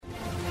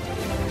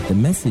The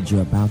message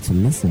you're about to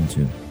listen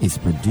to is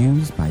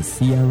produced by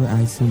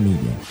CRIC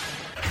Media.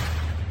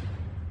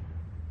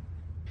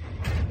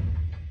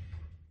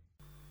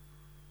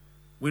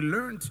 We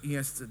learned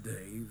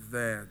yesterday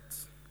that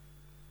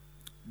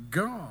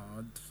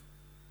God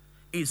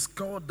is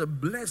called the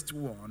Blessed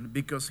One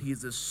because He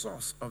is the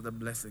source of the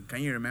blessing.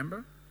 Can you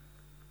remember?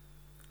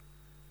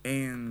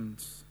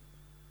 And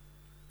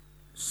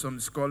some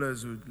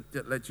scholars would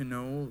let you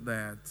know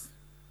that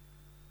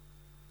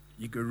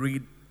you could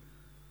read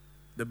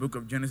the book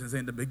of Genesis,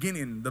 in the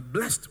beginning, the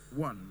Blessed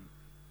One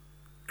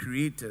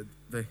created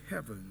the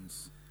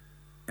heavens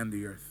and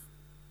the earth.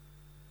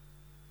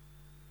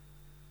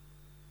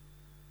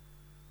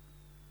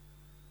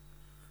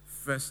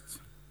 First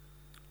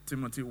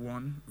Timothy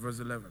 1 verse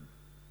 11.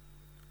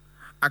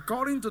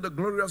 According to the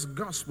glorious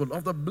gospel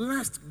of the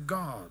blessed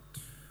God,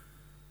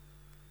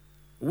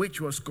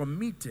 which was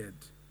committed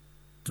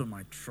to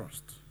my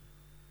trust.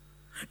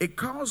 It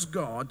calls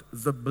God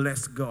the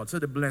blessed God. Say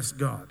the blessed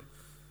God.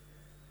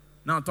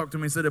 Now talk to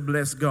me, say the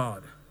blessed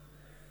God.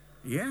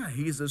 Yeah,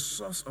 He is the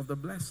source of the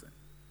blessing.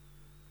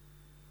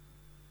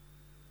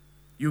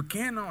 You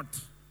cannot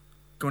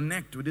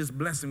connect with this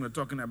blessing we're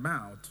talking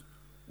about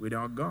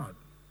without God.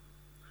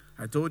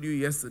 I told you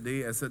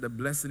yesterday, I said the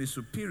blessing is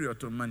superior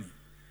to money.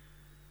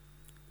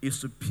 It's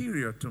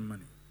superior to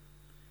money.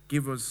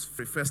 Give us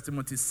 1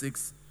 Timothy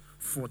 6,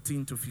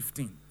 14 to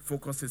 15.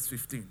 Focus is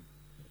 15.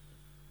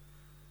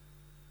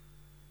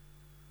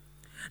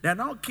 That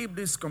now keep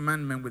this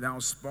commandment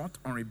without spot,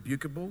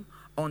 unrebukable,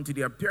 until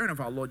the appearing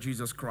of our Lord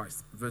Jesus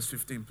Christ. Verse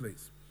 15,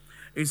 please.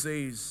 It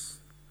says,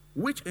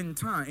 which in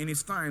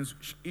his times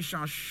he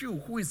shall shew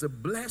who is the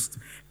blessed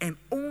and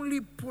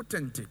only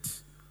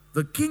potentate,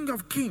 the King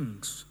of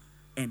kings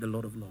and the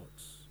Lord of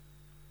lords.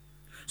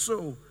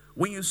 So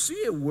when you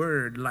see a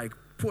word like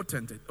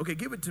potentate, okay,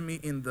 give it to me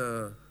in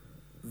the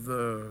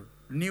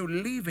New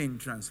Living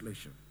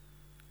Translation.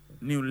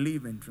 New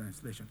Living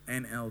Translation,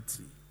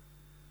 NLT.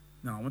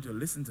 Now, I want you to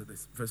listen to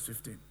this, verse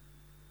 15,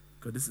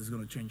 because this is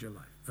going to change your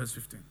life. Verse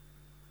 15.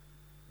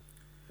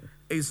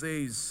 It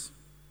says,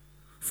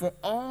 for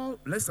all,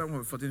 let's start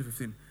with 14 to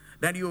 15,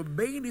 that you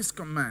obey this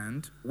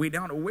command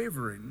without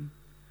wavering,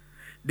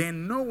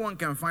 then no one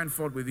can find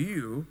fault with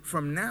you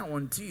from now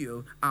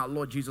until our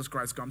Lord Jesus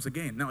Christ comes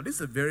again. Now, this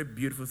is a very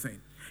beautiful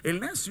thing. It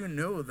lets you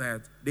know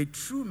that the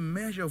true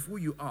measure of who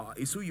you are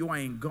is who you are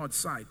in God's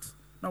sight,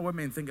 not what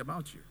men think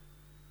about you.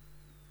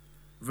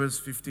 Verse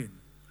 15.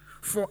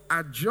 For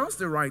at just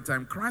the right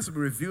time, Christ will be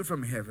revealed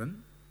from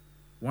heaven,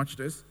 watch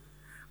this,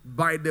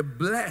 by the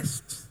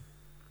blessed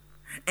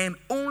and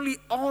only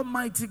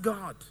Almighty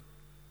God.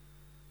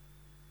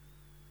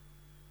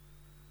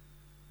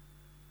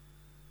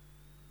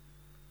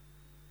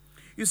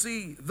 You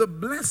see, the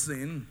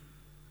blessing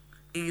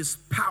is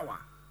power.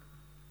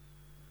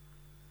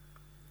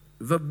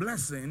 The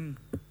blessing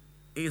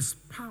is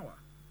power.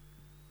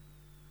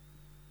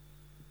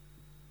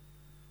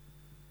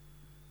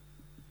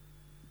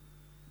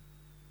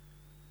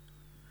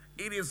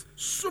 It is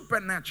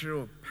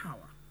supernatural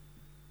power.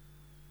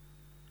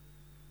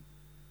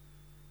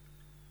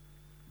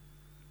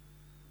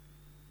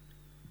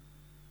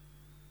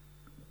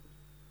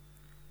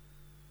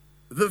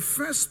 The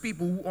first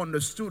people who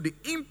understood the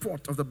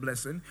import of the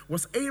blessing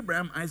was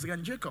Abraham, Isaac,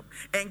 and Jacob.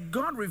 And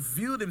God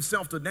revealed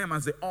Himself to them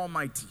as the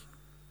Almighty.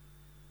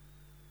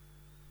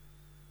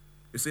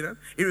 You see that?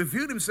 He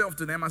revealed Himself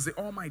to them as the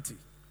Almighty.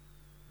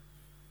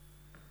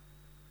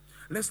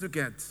 Let's look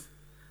at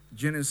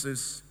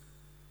Genesis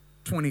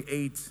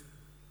 28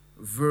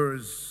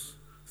 verse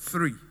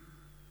 3.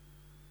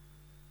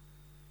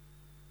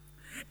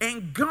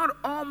 And God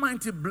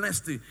Almighty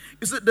blessed thee.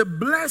 He said the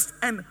blessed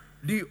and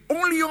the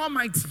only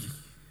Almighty.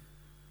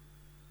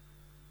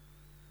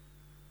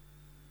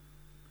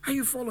 Are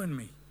you following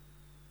me?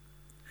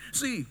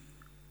 See,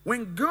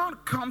 when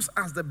God comes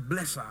as the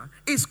blesser,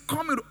 He's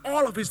coming with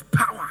all of His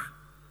power.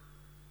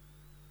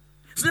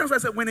 See, that's why I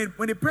said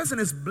when a person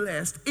is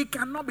blessed, it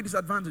cannot be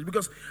disadvantaged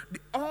because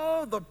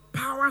all the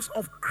powers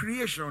of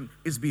creation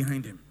is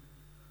behind him.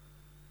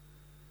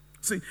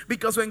 See,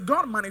 because when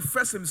God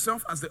manifests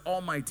Himself as the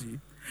Almighty,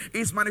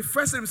 He's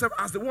manifesting Himself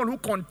as the one who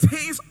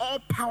contains all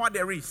power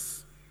there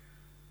is.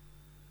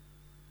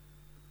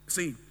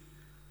 See,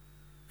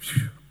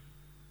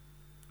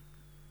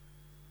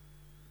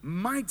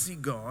 mighty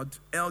God,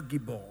 El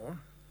Gibor,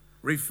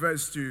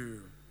 refers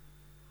to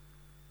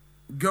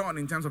God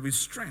in terms of His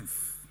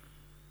strength.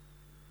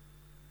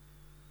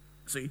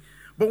 See,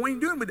 but when you're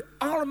dealing with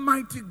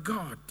Almighty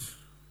God,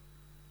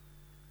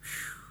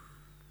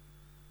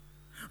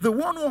 the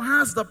one who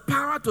has the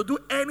power to do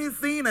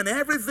anything and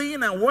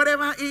everything and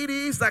whatever it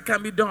is that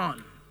can be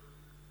done.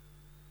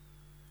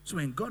 So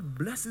when God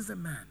blesses a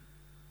man,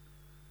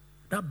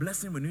 that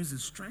blessing renews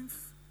his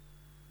strength.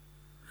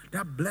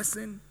 That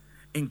blessing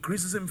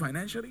increases him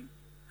financially.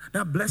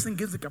 That blessing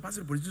gives the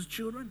capacity to produce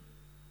children.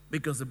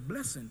 Because the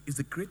blessing is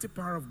the creative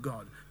power of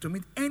God to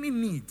meet any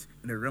need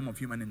in the realm of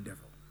human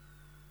endeavor.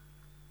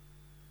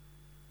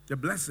 The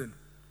blessing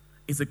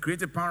is the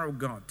creative power of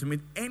God to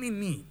meet any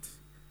need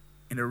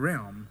in the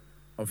realm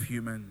of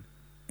human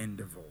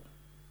endeavor.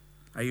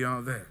 Are you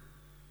out there?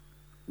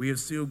 We are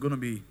still going to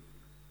be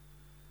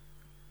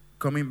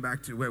coming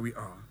back to where we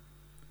are.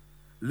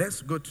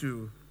 Let's go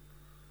to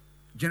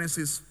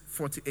Genesis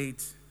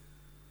 48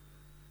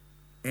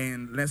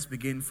 and let's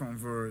begin from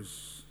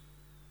verse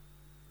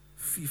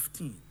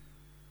 15.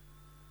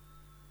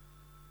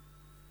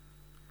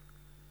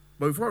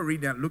 But before I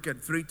read that, look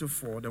at 3 to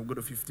 4, then we'll go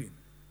to 15.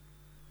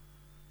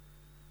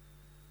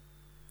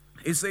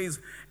 It says,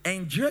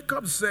 and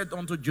Jacob said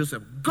unto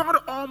Joseph, God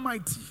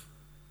Almighty.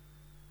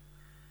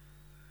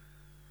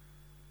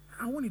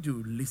 I want you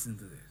to listen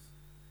to this.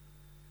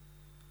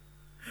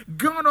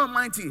 God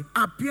Almighty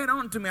appeared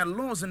unto me at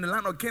Luz in the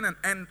land of Canaan,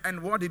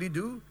 and what did he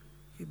do?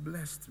 He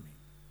blessed me.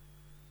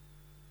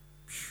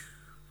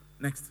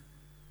 Next.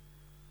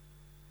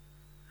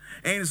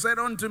 And he said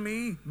unto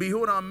me,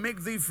 behold, I'll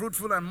make thee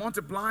fruitful and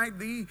multiply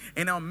thee,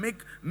 and I'll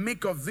make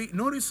of thee.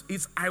 Notice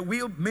it's I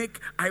will make.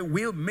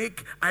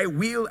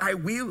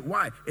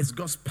 Why? It's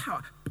God's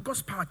power.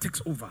 God's power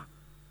takes over.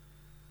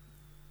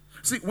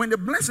 See, when the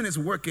blessing is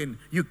working,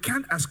 you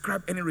can't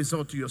ascribe any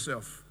result to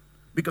yourself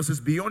because it's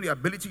beyond your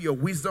ability, your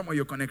wisdom, or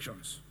your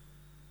connections.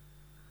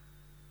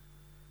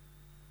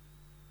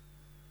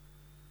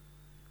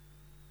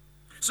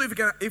 So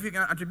if you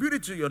can attribute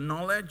it to your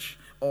knowledge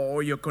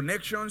or your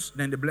connections,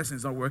 then the blessing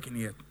is not working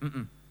yet.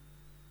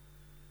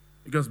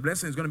 Because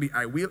blessing is going to be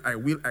I will.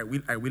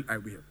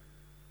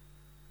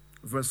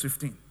 Verse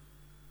 15.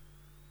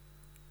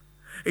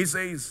 It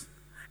says,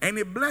 and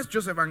he blessed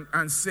Joseph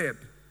and said,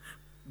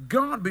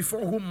 God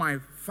before whom my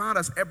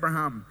fathers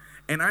Abraham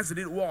and Isaac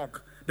did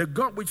walk, the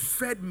God which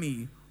fed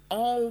me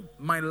all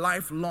my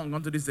life long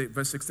unto this day.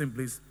 Verse 16,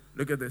 please.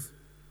 Look at this.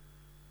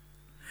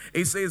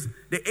 It says,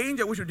 the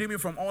angel which redeemed me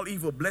from all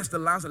evil, bless the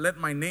last, and let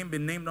my name be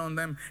named on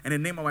them, and the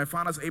name of my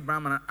fathers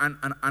Abraham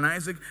and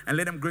Isaac, and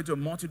let them grow to a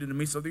multitude in the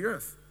midst of the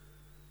earth.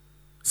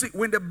 See,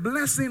 when the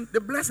blessing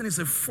is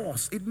a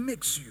force, it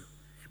makes you.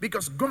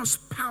 Because God's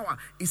power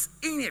is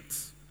in it.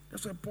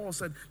 That's why Paul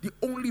said, the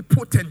only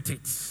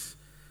potentate,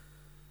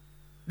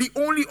 the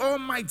only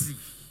almighty.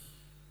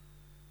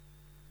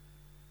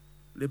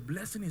 The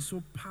blessing is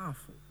so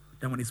powerful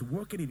that when it's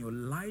working in your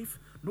life,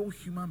 no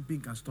human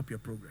being can stop your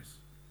progress.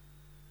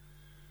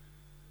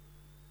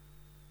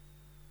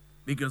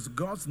 Because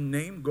God's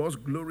name, God's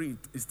glory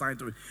is tied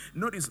to it.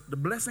 Notice, the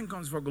blessing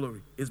comes for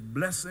glory. It's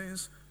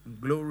blessings,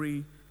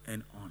 glory,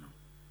 and honor.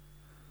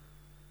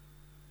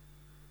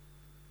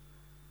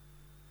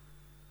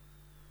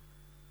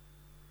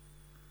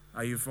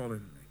 Are you following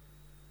me?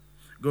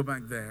 Go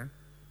back there,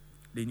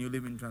 the New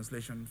Living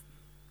Translation,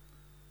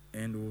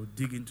 and we'll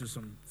dig into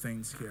some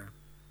things here.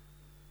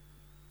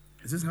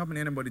 Is this helping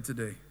anybody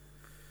today?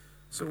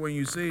 So when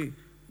you say,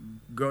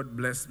 God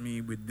bless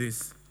me with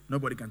this,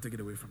 nobody can take it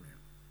away from you.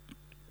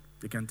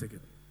 They can't take it.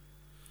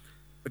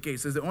 Okay, it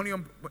says the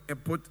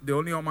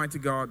only Almighty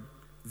God,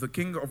 the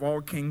King of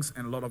all kings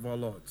and Lord of all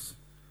lords.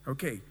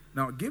 Okay,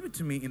 now give it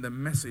to me in the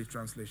Message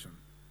translation.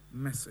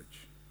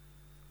 Message.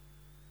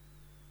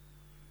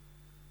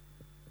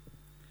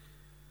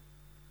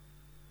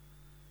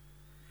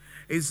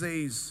 It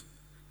says,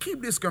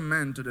 keep this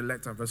command to the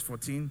letter, verse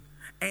 14,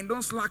 and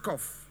don't slack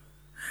off.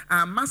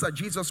 Our Master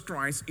Jesus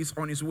Christ is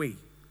on his way.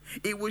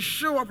 It will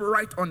show up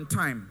right on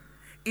time.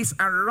 His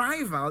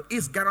arrival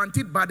is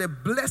guaranteed by the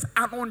blessed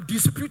and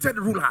undisputed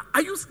ruler.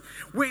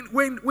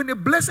 When the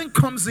blessing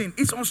comes in,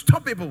 it's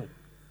unstoppable.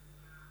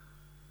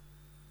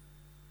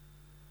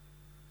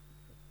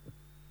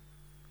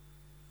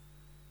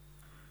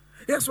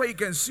 That's why you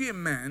can see a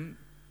man,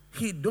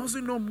 he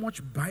doesn't know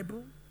much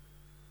Bible.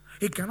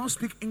 He cannot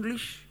speak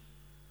English,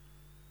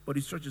 but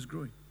his church is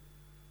growing.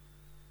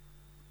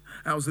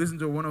 I was listening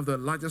to one of the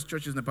largest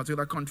churches in a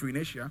particular country in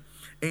Asia,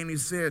 and he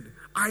said,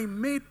 I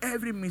made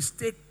every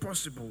mistake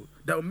possible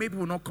that maybe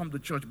will not come to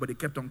church, but they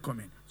kept on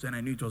coming. So then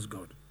I knew it was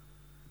God.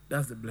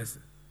 That's the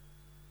blessing.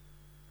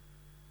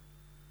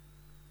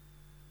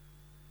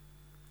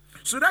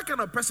 So that kind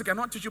of person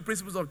cannot teach you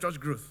principles of church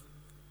growth.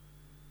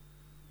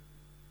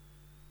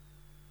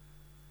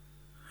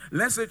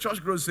 Let's say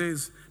church growth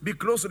says, be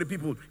close to the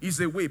people. It's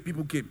a way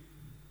people came.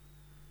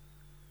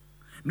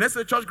 Let's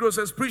say church growth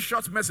says, preach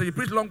short message. You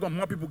preach long one,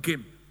 more people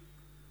came.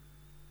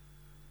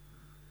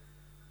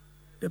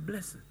 The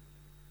blessing.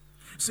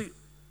 See,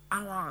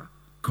 our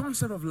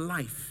concept of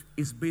life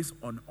is based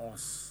on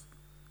us.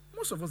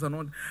 Most of us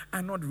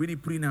are not really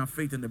putting our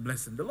faith in the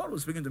blessing. The Lord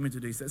was speaking to me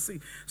today. He said, see,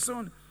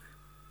 son,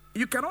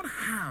 you cannot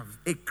have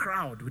a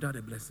crowd without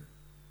a blessing.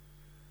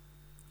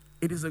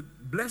 It is a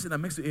blessing that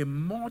makes you a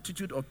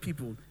multitude of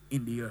people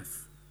in the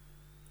earth.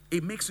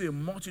 It makes you a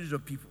multitude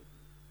of people.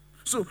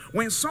 So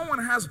when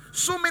someone has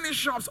so many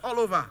shops all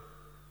over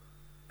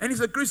and he's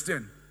a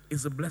Christian,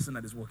 it's a blessing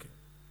that is working.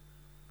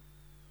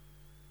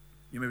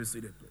 You may be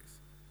seated, please.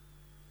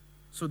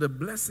 So the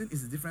blessing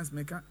is the difference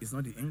maker. It's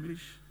not the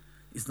English.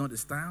 It's not the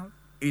style.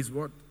 It's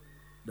what?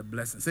 The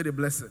blessing. Say the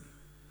blessing.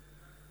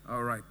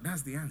 All right.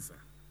 That's the answer.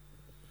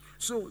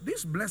 So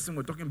this blessing,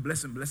 we're talking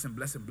blessing.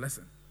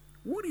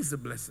 What is the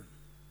blessing?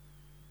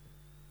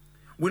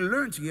 We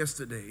learned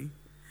yesterday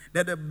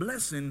that the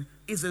blessing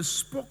is a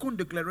spoken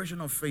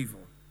declaration of favor.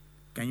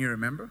 Can you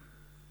remember?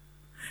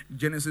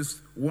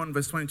 Genesis 1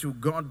 verse 22,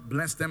 God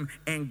blessed them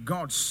and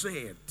God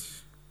said,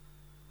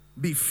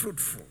 be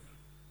fruitful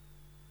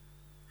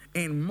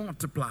and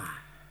multiply.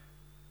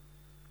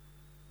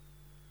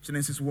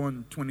 Genesis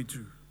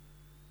 1:22.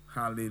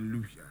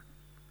 Hallelujah.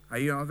 Are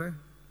you all there?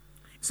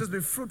 It says, be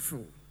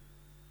fruitful.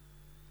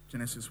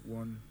 Genesis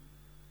 1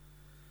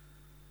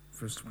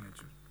 verse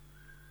 22.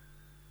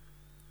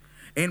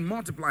 And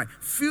multiply.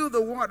 Fill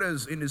the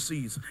waters in the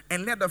seas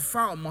and let the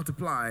fowl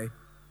multiply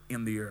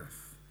in the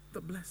earth.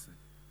 The blessing.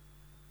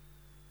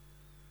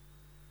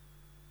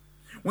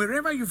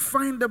 Wherever you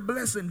find the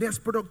blessing, there's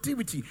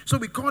productivity. So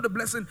we call the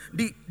blessing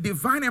the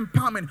divine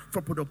empowerment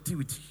for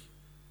productivity.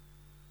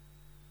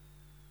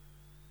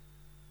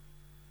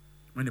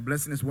 When the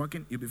blessing is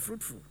working, you'll be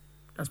fruitful.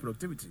 That's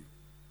productivity.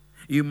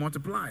 You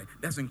multiply.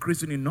 That's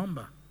increasing in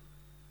number.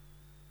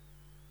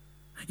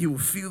 You will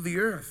fill the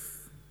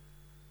earth.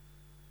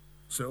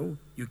 So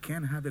you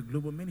can't have a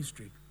global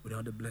ministry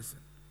without the blessing.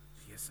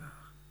 Yes, sir.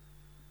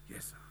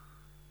 Yes, sir.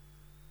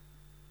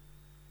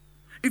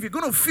 If you're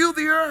going to fill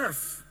the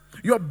earth,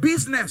 your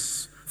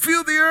business,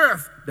 fill the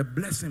earth, the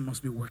blessing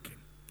must be working.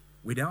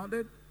 Without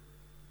it,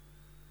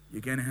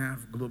 you can't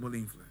have global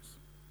influence.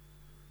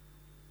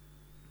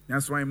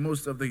 That's why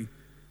most of the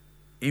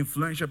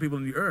influential people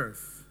on the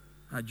earth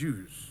are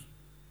Jews.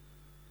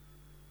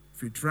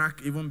 If you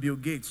track even Bill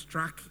Gates,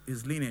 track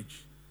his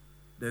lineage,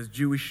 there's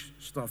Jewish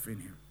stuff in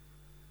him.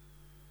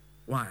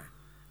 Why?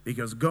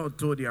 Because God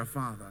told their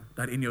father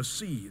that in your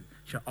seed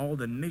shall all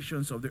the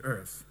nations of the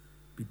earth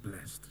be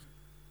blessed.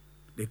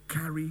 They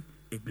carry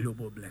a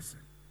global blessing.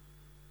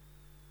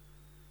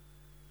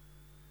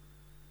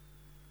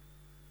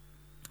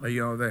 Are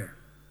you all there?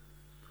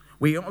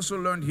 We also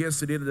learned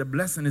yesterday that the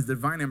blessing is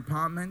divine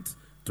empowerment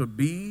to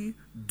be,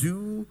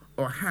 do,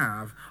 or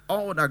have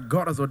all that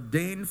God has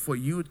ordained for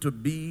you to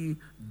be,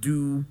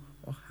 do,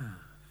 or have.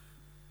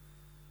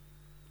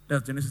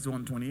 That's Genesis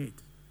 1:28.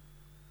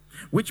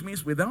 Which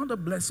means without the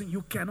blessing,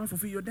 you cannot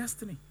fulfill your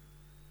destiny.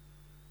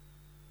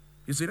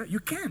 You see that? You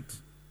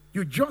can't.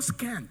 You just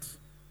can't.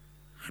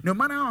 No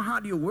matter how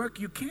hard you work,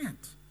 you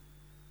can't.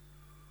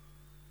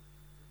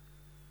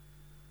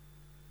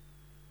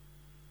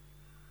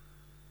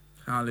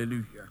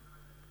 Hallelujah.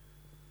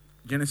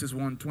 Genesis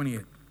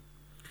 1:28.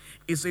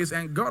 It says,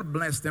 and God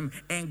blessed them,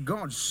 and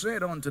God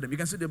said unto them. You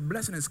can see the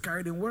blessing is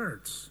carried in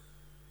words.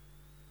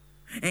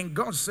 And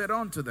God said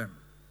unto them,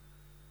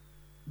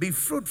 be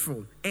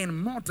fruitful and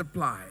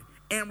multiply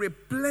and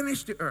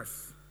replenish the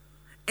earth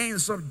and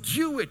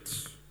subdue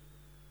it.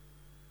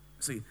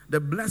 See, the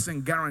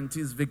blessing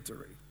guarantees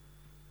victory.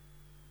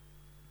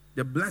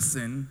 The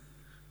blessing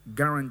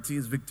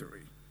guarantees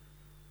victory.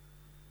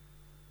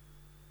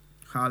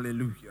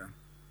 Hallelujah.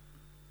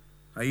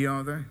 Are you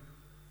all there?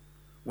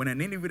 When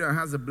an individual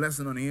has a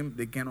blessing on him,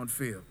 they cannot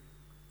fail.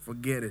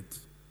 Forget it.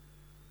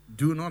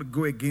 Do not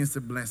go against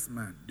a blessed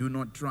man. Do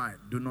not try it.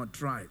 Do not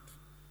try it.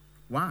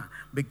 Why?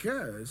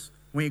 Because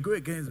when you go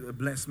against a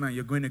blessed man,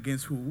 you're going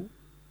against who?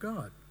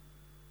 God.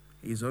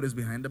 He's always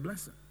behind the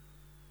blessing.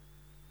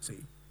 See?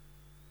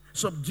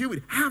 Subdue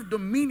it. Have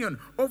dominion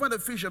over the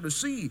fish of the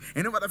sea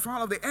and over the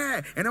fowl of the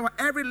air and over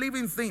every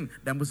living thing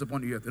that moves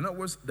upon the earth. In other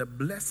words, the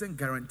blessing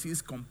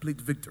guarantees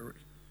complete victory.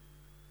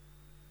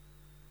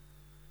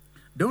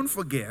 Don't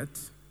forget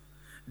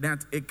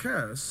that a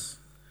curse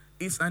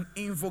is an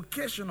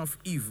invocation of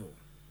evil.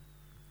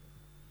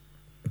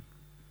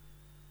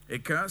 A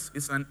curse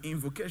is an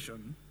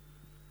invocation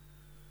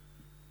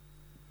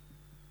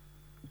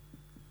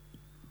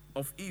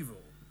of evil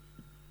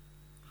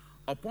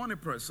upon a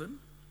person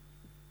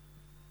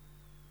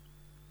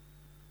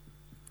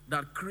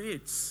that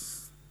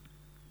creates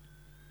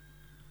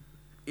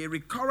a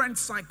recurrent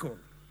cycle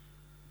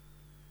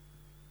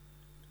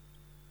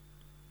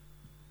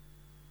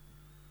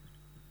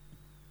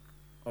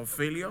of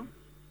failure,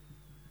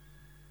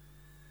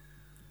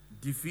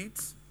 defeat,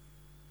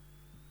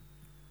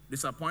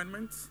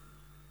 disappointment,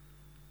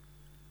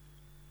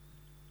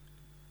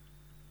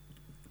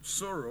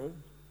 sorrow,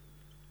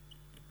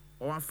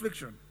 or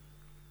affliction.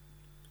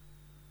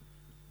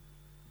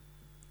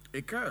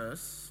 A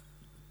curse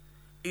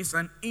is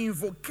an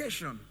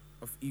invocation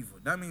of evil.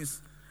 That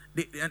means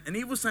an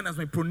evil sign has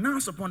been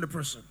pronounced upon the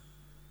person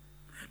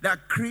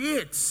that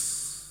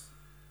creates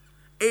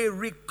a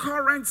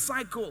recurrent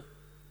cycle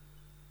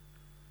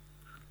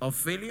of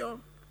failure,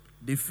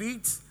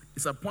 defeat,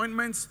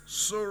 disappointments,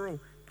 sorrow,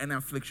 and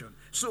affliction.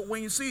 So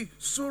when you see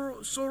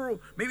sorrow,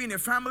 maybe in a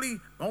family,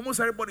 almost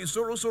everybody is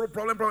sorrow,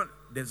 problem,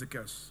 there's a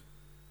curse.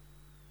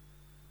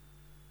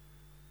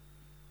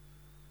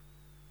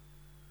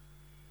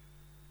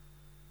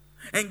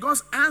 And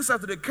God's answer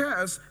to the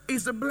curse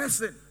is the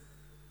blessing.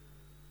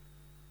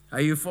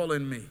 Are you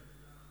following me?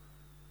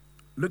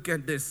 Look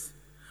at this.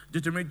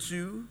 Deuteronomy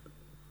 2,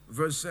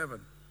 verse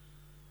 7.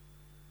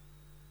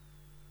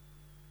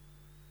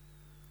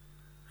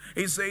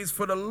 It says,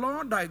 for the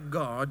Lord thy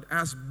God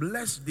has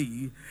blessed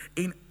thee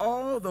in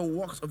all the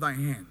works of thy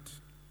hand.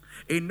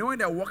 In knowing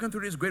that walking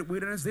through this great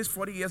wilderness, this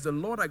 40 years, the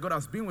Lord thy God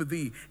has been with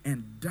thee,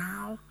 and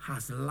thou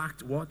hast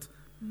lacked what?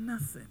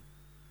 Nothing.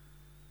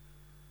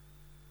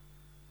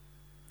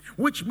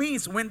 Which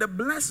means when the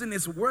blessing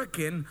is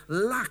working,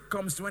 lack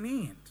comes to an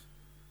end.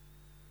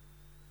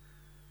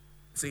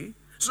 See?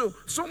 So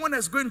someone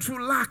that's going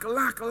through lack,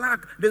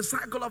 the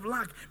cycle of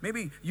lack.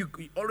 Maybe you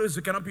always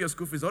cannot pay your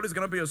school fees, always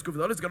cannot pay your school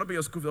fees, always cannot pay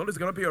your school fees, always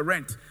cannot pay your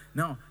rent.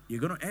 Now, you're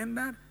going to end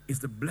that. It's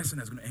the blessing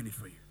that's going to end it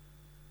for you.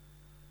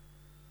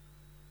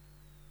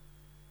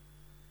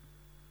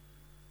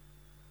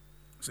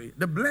 See,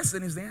 the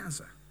blessing is the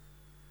answer.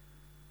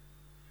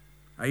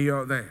 Are you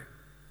out there?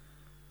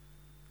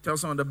 Tell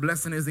someone the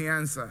blessing is the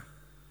answer.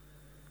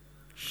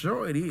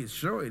 Sure it is,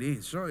 sure it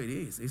is, sure it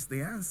is. It's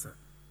the answer.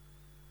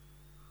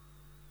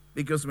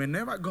 Because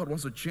whenever God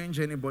wants to change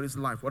anybody's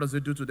life, what does He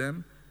do to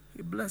them?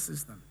 He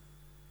blesses them.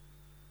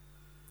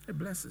 He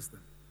blesses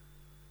them.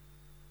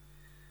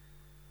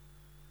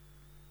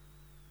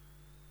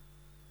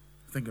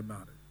 Think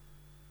about it.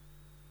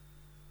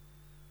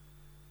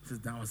 He says,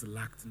 thou hast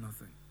lacked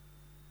nothing.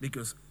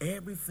 Because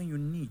everything you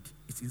need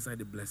is inside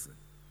the blessing.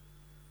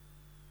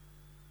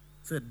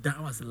 He said,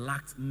 thou hast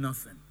lacked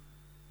nothing.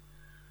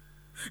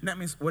 That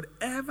means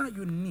whatever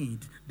you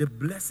need, the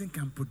blessing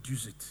can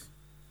produce it.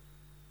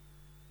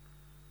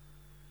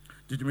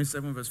 Deuteronomy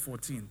 7 verse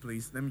 14,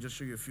 please. Let me just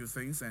show you a few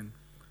things and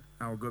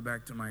I'll go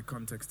back to my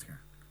context here.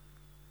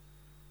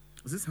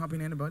 Is this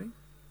helping anybody?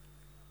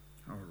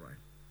 All right.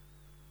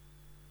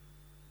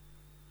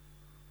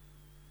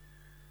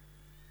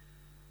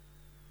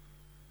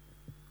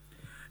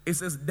 It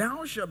says,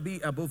 thou shalt be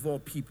above all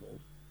people.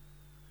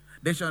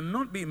 There shall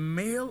not be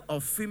male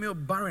or female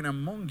barren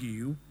among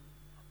you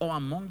or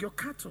among your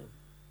cattle.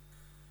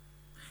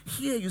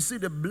 Here you see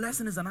the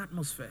blessing is an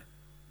atmosphere.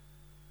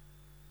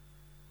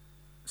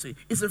 See,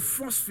 it's a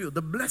force field.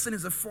 The blessing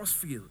is a force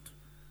field.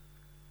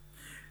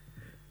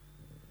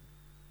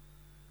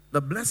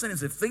 The blessing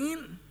is a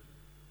thing.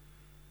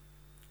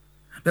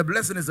 The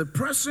blessing is a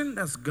person.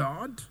 That's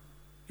God.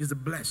 He's the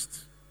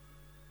blessed.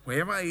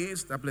 Wherever He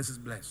is, that place is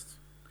blessed.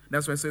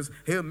 That's why it says,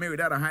 Hail Mary,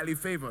 thou art highly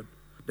favored.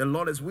 The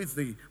Lord is with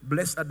thee.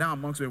 Blessed art thou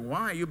amongst women.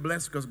 Why are you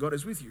blessed? Because God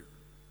is with you.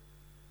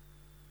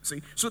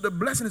 See, so the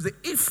blessing is the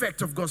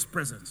effect of God's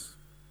presence.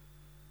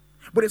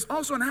 But it's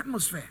also an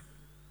atmosphere.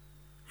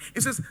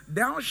 It says,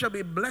 thou shalt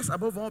be blessed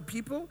above all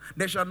people.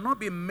 There shall not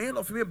be male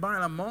or female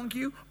barren among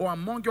you or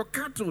among your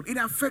cattle. It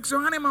affects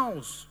your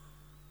animals.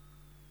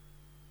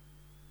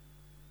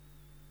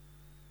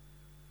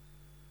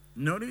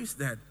 Notice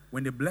that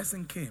when the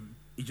blessing came,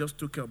 it just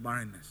took care of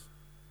barrenness.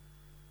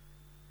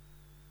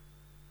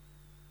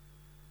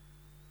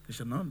 They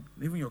shall not,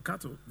 even your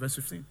cattle, verse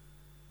 15.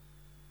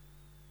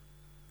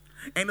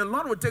 And the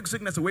Lord will take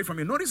sickness away from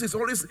you. Notice it's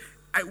always,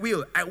 I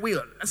will.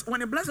 When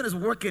the blessing is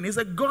working, it's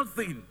a God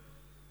thing.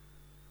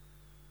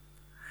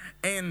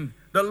 And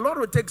the Lord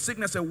will take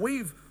sickness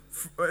away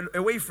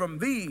from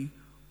thee.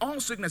 All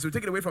sickness will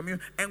take it away from you,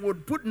 and will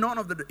put none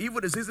of the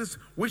evil diseases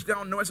which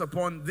thou knowest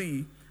upon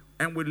thee,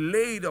 and will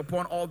lay it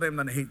upon all them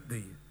that hate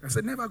thee. I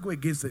said, never go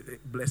against a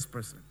blessed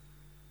person.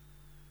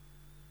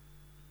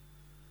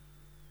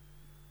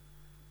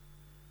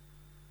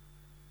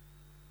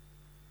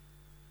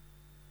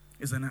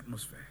 It's an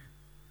atmosphere.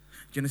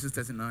 Genesis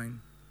 39,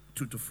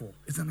 2-4.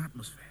 It's an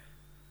atmosphere.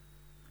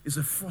 It's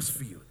a force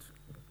field.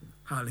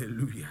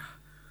 Hallelujah.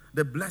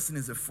 The blessing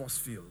is a force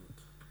field.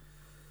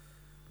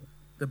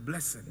 The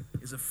blessing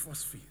is a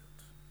force field.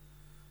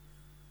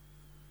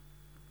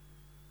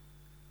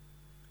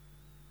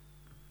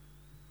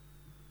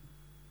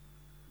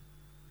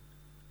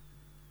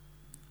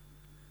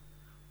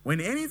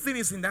 When anything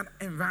is in that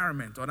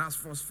environment or that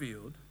force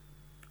field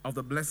of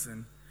the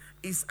blessing,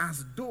 it's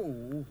as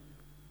though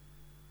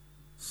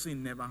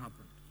sin never happened.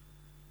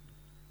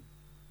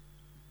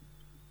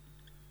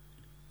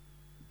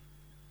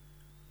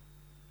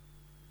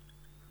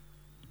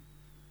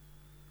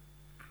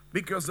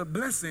 Because the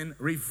blessing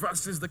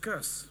reverses the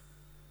curse.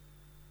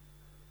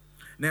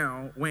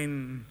 Now,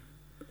 when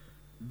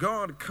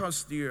God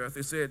cursed the earth,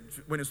 He said,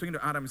 when He was speaking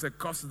to Adam, He said,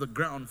 curse the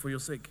ground for your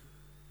sake.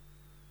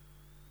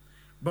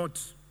 But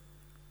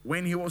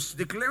when He was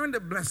declaring the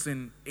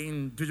blessing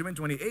in Deuteronomy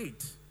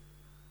 28,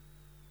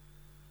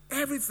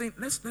 everything,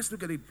 let's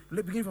look at it.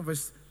 Let's begin from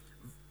verse,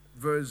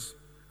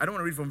 I don't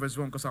want to read from verse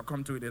 1 because I'll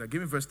come to it later. Give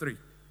me verse 3.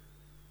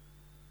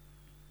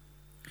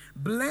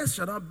 Blessed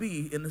shall thou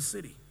be in the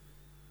city,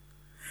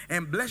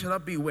 and blessed shall thou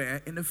be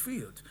where? In the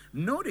field.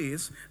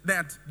 Notice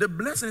that the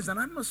blessing is an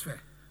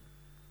atmosphere.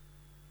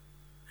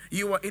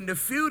 You are in the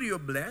field, you're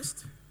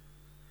blessed.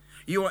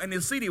 You are in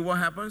the city, what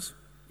happens?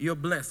 You're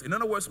blessed. In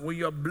other words, when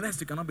you're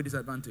blessed, you cannot be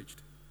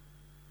disadvantaged.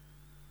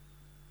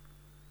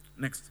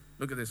 Next,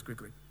 look at this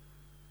quickly.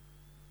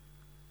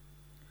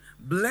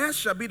 Blessed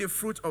shall be the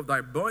fruit of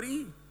thy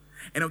body,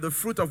 and of the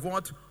fruit of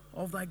what?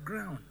 Of thy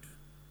ground.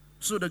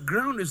 So the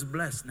ground is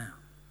blessed now.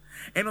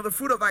 And of the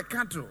fruit of thy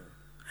cattle,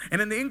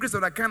 and in the increase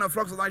of thy kind of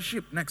flocks of thy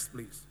sheep. Next,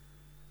 please.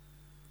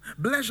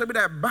 Blessed shall be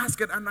thy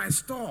basket and thy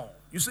store.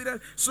 You see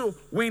that? So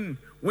when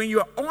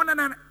you're on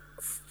that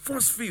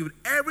force field,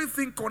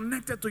 everything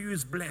connected to you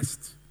is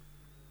blessed.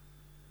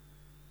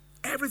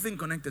 Everything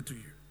connected to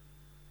you.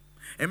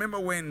 And remember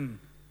when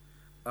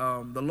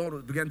the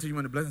Lord began teaching me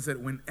on the blessing,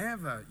 said,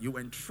 whenever you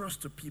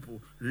entrust to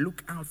people,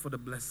 look out for the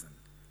blessing.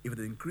 If it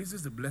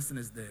increases, the blessing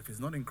is there. If it's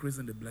not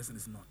increasing, the blessing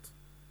is not.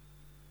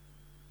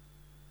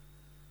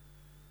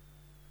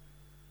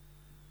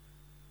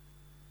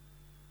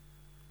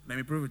 Let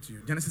me prove it to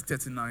you. Genesis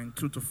 39,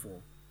 2-4.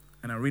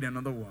 And I'll read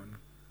another one.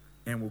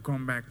 And we'll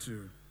come back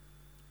to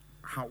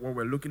what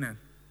we're looking at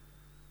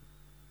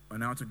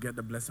and how to get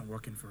the blessing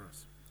working for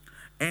us.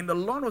 And the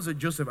Lord was with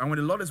Joseph. And when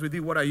the Lord is with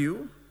you, what are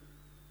you?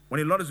 When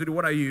the Lord is with you,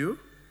 what are you?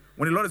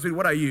 When the Lord is with you,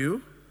 what are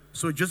you?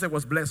 So Joseph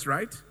was blessed,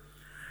 right?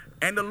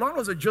 And the Lord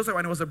was with Joseph,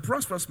 and he was a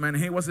prosperous man.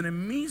 He was in the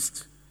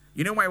midst.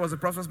 You know why he was a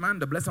prosperous man?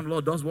 The blessing of the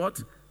Lord does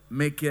what?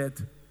 Make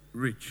it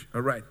rich.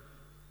 All right.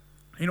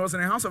 He was in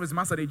the house of his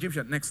master, the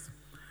Egyptian. Next.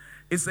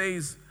 It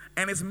says,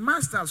 and his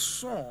master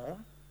saw,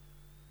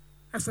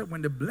 I said,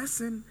 when the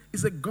blessing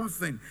is a God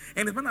thing.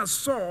 And his master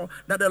saw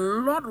that the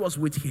Lord was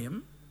with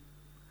him,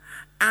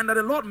 and that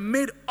the Lord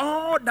made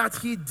all that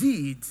he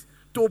did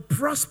to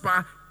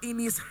prosper in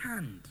his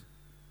hand.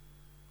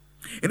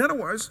 In other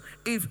words,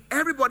 if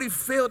everybody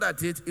failed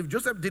at it, if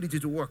Joseph did it,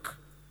 it would work.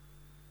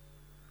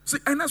 See,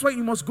 and that's why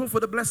you must go for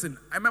the blessing.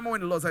 I remember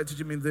when the Lord started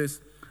teaching me this,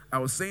 I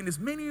was saying this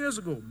many years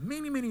ago,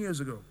 many years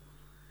ago.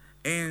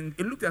 And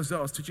it looked as though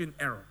I was teaching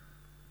error.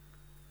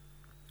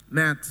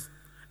 That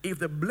if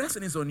the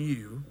blessing is on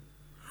you,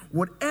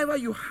 whatever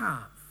you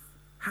have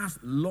has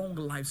long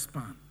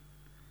lifespan.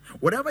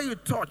 Whatever you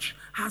touch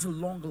has a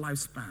long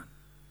lifespan.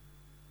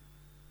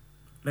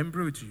 Let me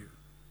prove it to you.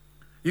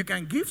 You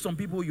can give some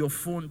people your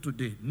phone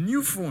today,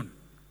 new phone.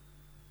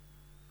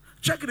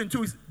 Check it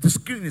until the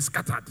screen is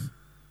scattered.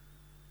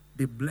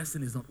 The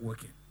blessing is not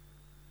working.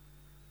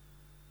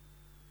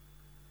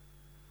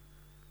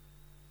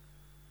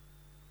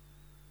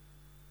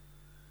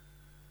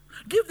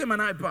 Give them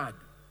an iPad.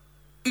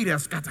 It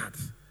has scattered.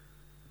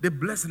 The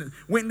blessing is,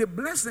 when the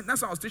blessing,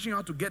 that's why I was teaching you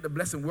how to get the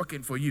blessing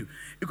working for you.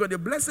 Because the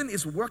blessing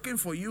is working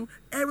for you,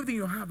 everything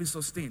you have is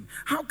sustained.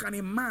 How can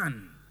a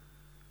man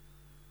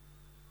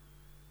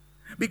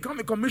become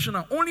a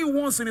commissioner only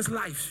once in his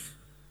life?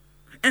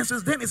 And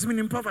since then, it's been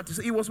in poverty.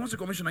 So he was once a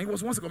commissioner. He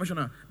was once a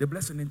commissioner. The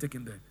blessing didn't take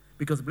him there.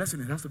 Because the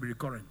blessing, it has to be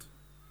recurrent.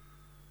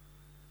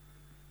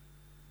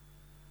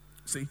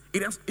 See,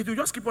 it will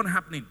just keep on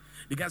happening.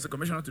 The guy's a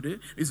commissioner today.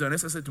 He's an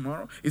SSA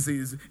tomorrow. He's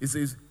in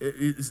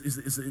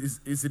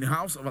the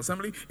House of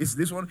Assembly. It's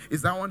this one.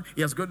 It's that one.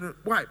 He has gone to,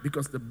 why?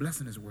 Because the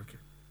blessing is working.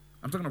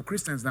 I'm talking of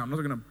Christians now. I'm not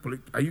talking of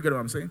are you getting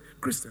what I'm saying?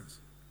 Christians.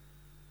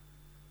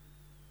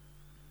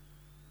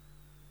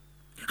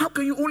 How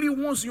can you only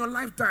once in your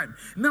lifetime?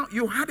 Now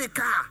you had a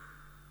car.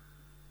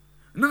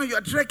 Now you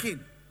are trekking.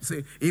 You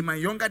say, in my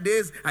younger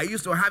days, I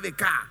used to have a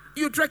car.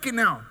 You're trekking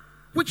now.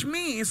 Which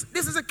means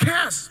this is a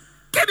curse.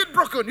 Get it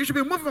broken. You should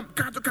be moving from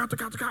car to car to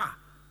car to car.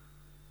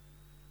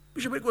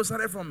 Bishop Edwards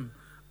started from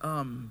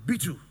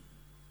B2.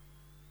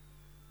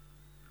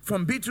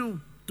 From B2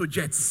 to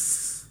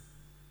jets.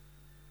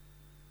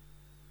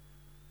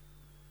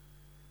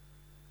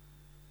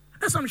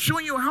 That's why I'm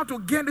showing you how to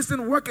get this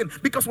thing working.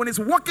 Because when it's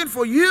working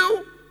for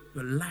you,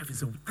 your life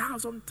is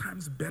 1,000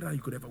 times better than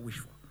you could ever wish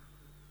for.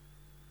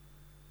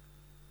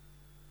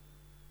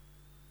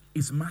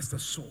 His master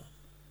saw.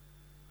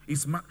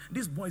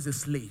 This boy is a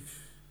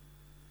slave.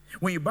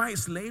 When you buy a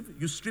slave,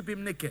 you strip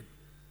him naked.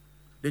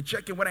 They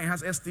check him whether he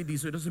has STD,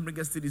 so he doesn't bring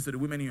STDs to the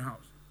women in your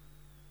house.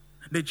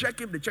 They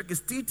check him, they check his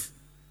teeth.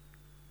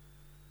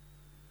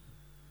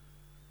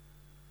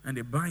 And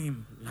they buy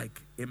him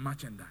like a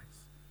merchandise.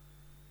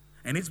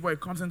 And this boy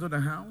comes into the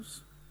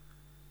house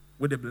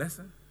with a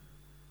blessing.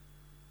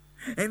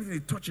 Anything he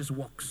touches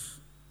works.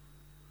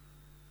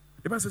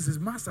 The Bible says his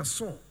master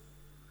saw.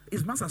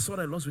 His master saw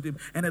that the Lord was with him.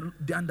 And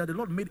that the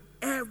Lord made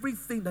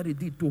everything that he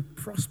did to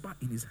prosper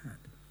in his hand.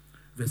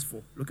 Verse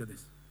 4, look at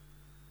this.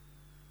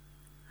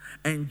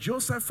 And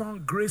Joseph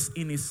found grace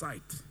in his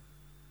sight,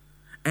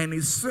 and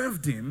he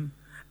served him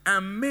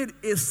and made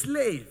a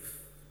slave.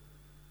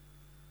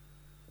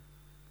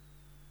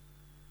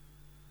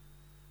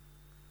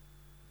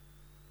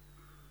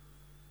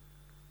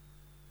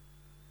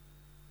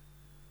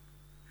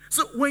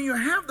 So when you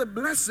have the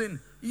blessing,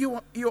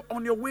 you're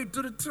on your way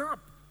to the top.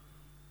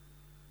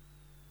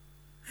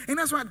 And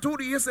that's why I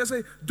told you yesterday,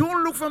 I say,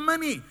 don't look for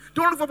money.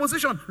 Don't look for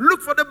position.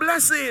 Look for the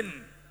blessing.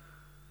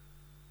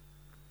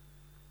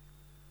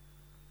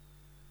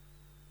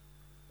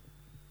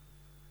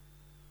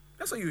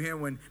 That's what you hear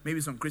when maybe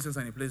some Christians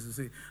are in a place to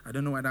say, I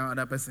don't know what that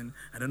other person,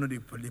 I don't know the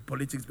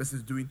politics person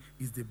is doing,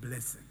 is the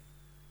blessing.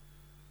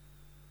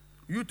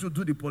 You to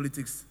do the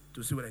politics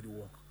to see whether they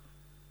work.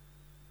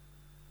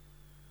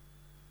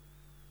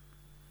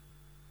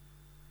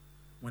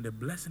 When the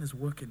blessing is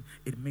working,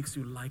 it makes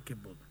you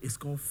likable. It's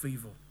called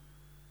favor.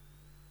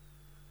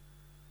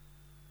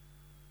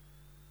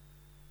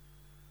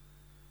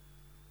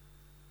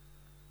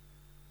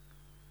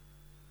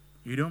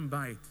 You don't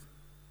buy it.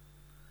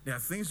 There are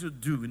things you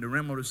do in the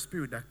realm of the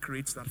spirit that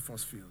creates that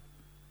force field.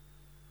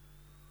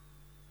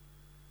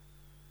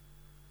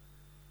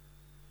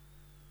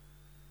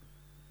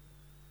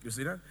 You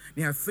see that?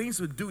 There are things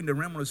to do in the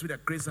realm of the spirit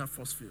that creates that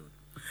force field.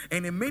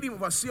 And he made him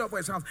overseer over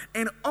his house.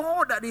 And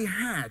all that he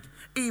had,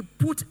 he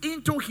put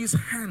into his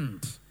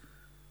hand.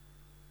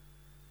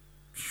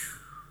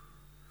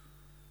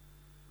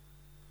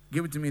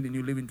 Give it to me in the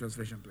New Living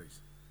Translation,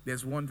 please.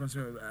 There's one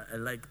translation I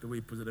like the way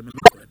he puts it. Let me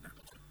look right now.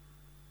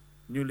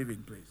 New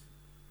Living, please.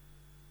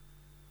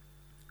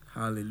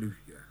 Hallelujah.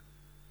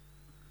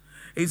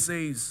 It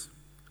says,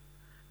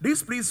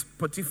 this pleased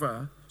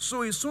Potiphar,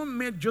 so he soon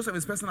made Joseph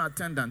his personal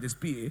attendant, his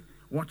PA.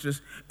 Watch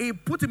this. He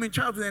put him in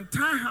charge of the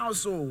entire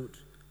household.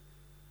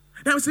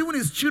 That means even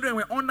his children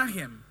were under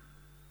him.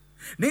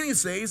 Then he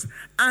says,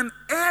 and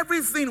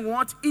everything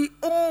what he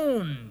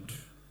owned.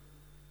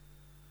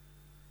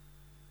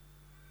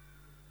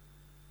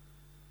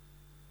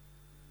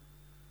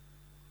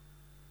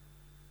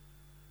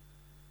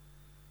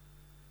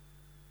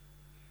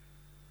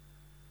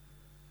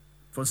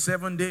 For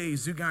 7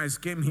 days, you guys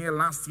came here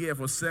last year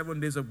for 7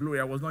 days of glory.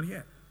 I was not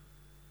here.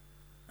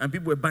 And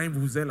people were buying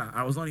Vuvuzela.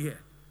 I was not here.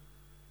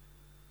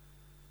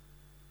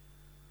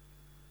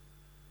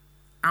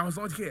 I was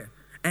not here.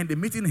 And the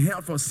meeting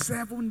held for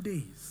 7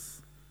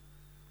 days.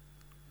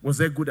 Was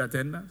there good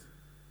attendance?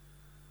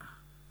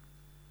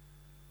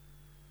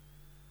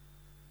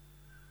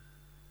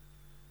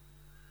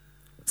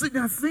 See,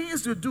 there are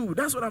things to do.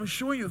 That's what I'm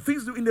showing you.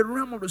 Things to do in the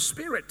realm of the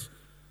spirit.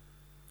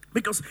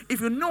 Because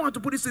if you know how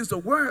to put these things to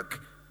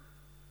work,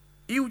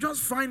 you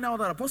just find out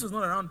that apostles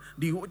not around,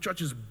 the whole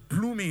church is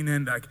blooming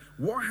and like,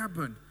 what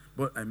happened?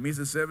 But I missed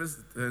the service,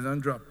 there's a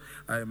drop.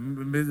 I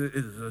missed it,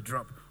 it's a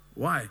drop.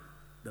 Why?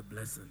 The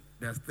blessing.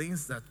 There are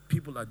things that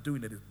people are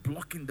doing that is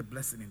blocking the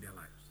blessing in their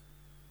lives.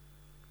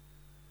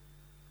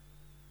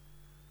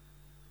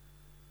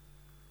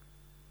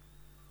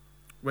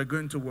 We're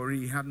going to worry.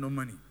 He had no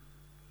money.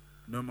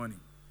 No money.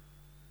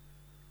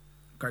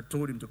 I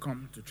told him to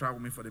come to travel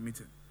with me for the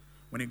meeting.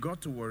 When he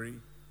got to worry,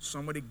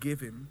 somebody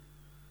gave him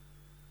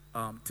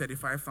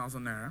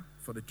 35,000 naira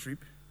for the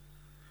trip,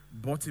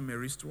 bought him a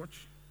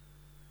wristwatch,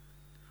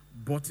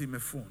 bought him a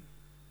phone,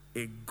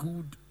 a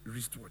good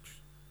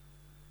wristwatch,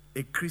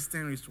 a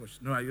Christian wristwatch.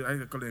 No,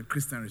 I call it a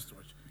Christian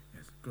wristwatch.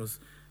 Yes, because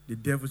the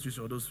devil's use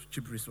all those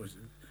cheap wristwatches,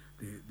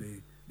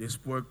 they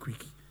spoil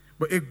quick.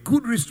 But a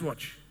good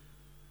wristwatch.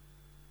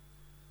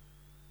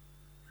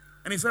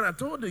 And he said, I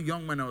told the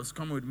young man that was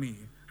coming with me,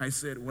 I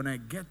said, when I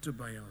get to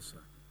Bayelsa,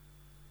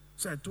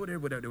 so I told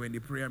everybody that they were in the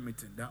prayer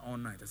meeting that all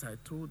night. I said,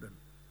 I told them,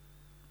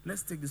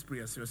 let's take this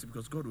prayer seriously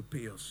because God will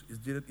pay us.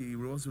 He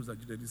rose at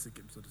Judah,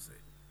 so to say.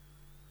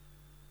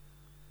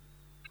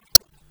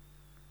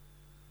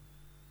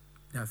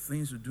 There are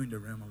things to do in the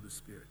realm of the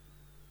spirit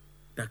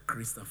that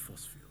creates that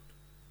force field.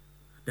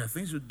 There are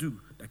things to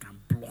do that can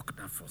block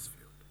that force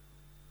field.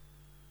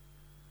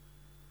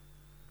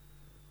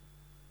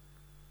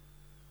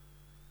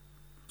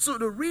 So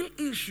the real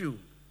issue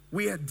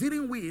we are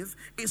dealing with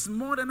is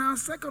more than our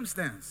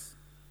circumstance.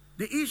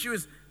 The issue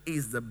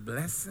is the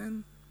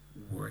blessing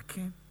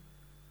working?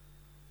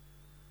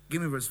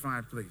 Give me verse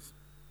 5, please.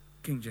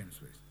 King James,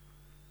 please.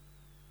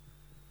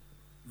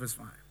 Verse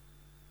 5.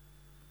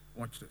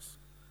 Watch this.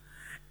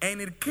 And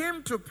it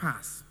came to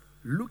pass,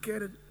 look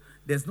at it,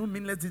 there's no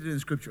meaningless detail in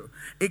scripture.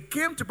 It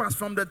came to pass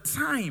from the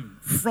time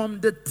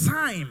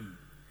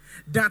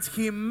that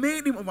he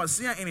made him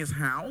overseer in his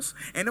house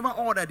and over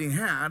all that he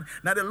had,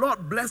 that the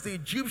Lord blessed the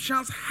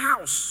Egyptian's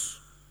house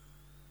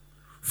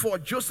for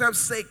Joseph's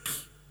sake.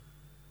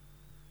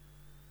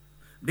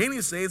 Then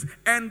he says,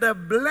 and the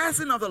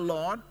blessing of the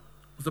Lord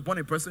was upon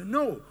a person.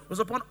 No, was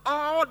upon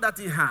all that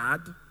he had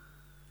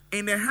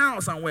in the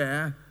house and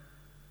where?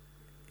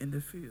 In the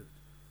field.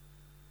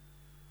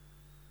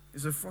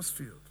 It's a force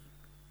field.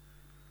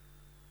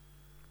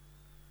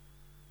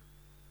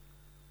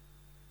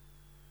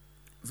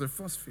 It's a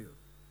force field.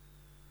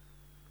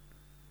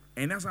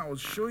 And as I was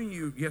showing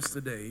you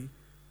yesterday,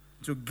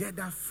 to get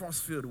that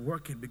force field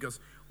working, because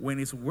when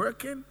it's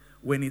working,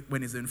 when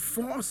it's in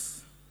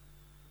force,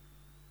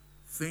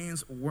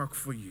 things work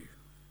for you.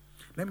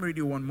 Let me read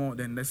you one more,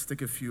 then let's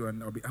take a few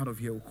and I'll be out of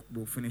here.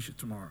 We'll finish it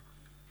tomorrow.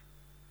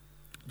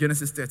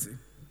 Genesis 30.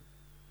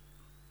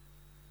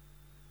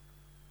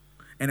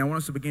 And I want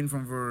us to begin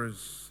from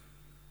verse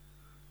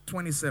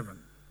 27.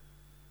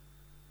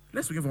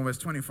 Let's begin from verse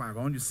 25. I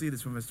want you to see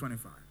this from verse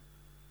 25.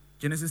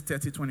 Genesis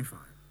 30, 25.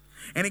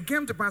 And it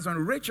came to pass when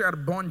Rachel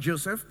had born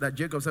Joseph, that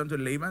Jacob said unto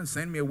Laban,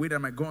 send me away that I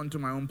might go unto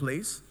my own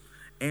place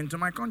and to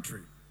my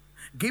country.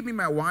 Give me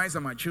my wives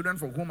and my children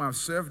for whom I have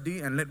served thee,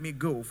 and let me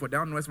go, for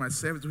thou knowest my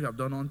service which I have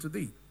done unto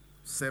thee.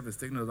 Service,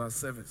 take note of that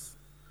service.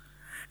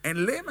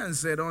 And Laban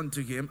said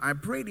unto him, I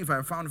prayed if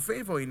I found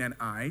favor in thine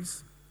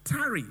eyes,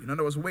 tarry. In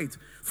other words, wait.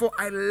 For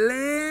I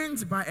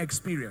learned by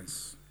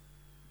experience.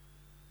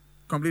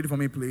 Complete it for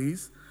me,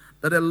 please.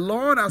 That the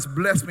Lord has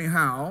blessed me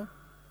how?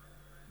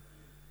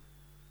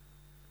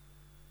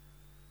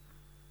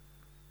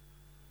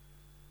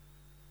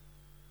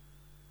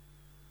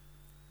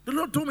 The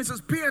Lord told me, he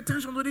says, pay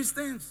attention to these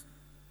things.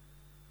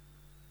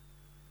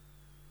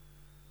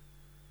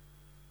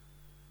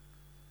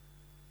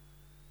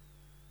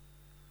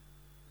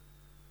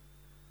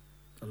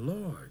 The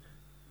Lord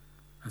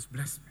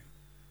bless me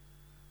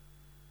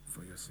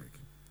for your sake.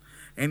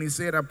 And he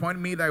said, appoint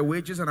me thy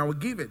wages, and I will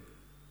give it.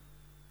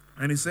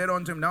 And he said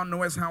unto him, thou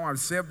knowest how I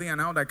served thee, and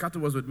how thy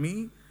cattle was with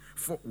me.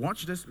 For,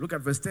 watch this, look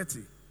at verse 30.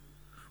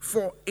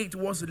 For it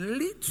was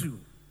little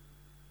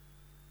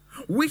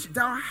which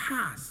thou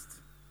hast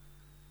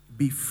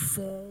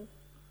before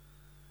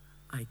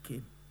I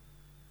came.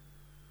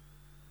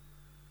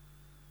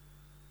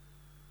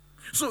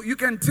 So you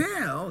can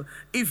tell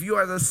if you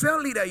are the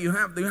cell leader, you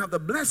have the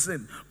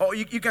blessing. Or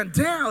you can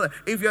tell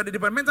if you are the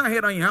departmental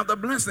head and you have the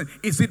blessing.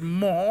 Is it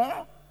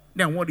more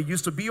than what it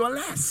used to be or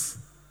less?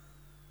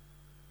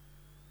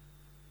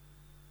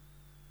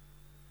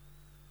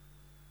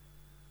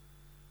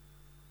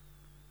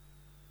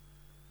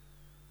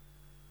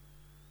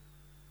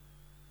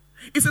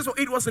 It says, so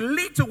it was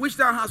little which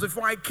thou hast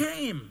before I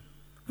came.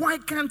 Why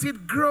can't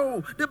it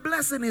grow? The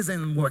blessing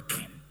isn't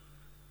working.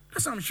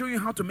 That's why I'm showing you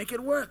how to make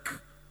it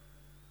work.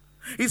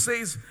 He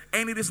says,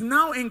 and it is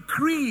now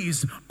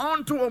increased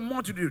unto a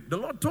multitude. The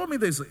Lord told me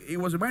this. He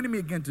was reminding me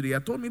again today. I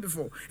told me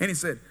before. And he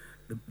said,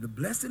 the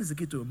blessing is the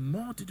key to a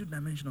multitude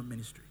dimension of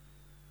ministry.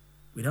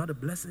 Without a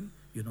blessing,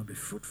 you'll not be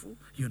fruitful.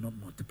 You'll not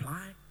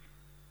multiply.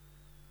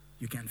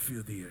 You can't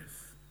fill the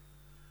earth.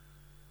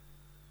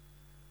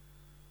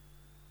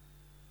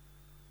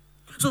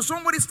 So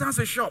somebody starts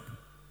a shop.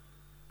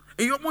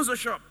 He opens a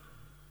shop.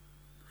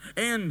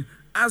 And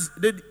as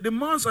the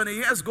months and the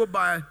years go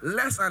by,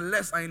 less and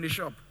less are in the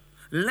shop.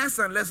 Less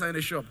and less are in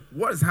the shop.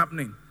 What is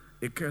happening?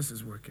 The curse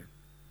is working.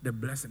 The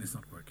blessing is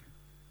not working.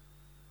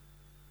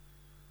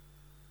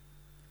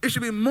 It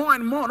should be more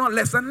and more, not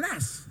less and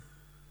less.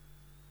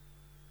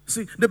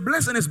 See, the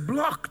blessing is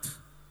blocked.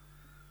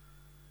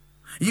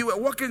 You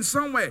were working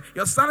somewhere,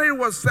 your salary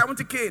was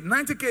 70K,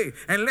 90K,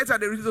 and later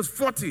they reduced to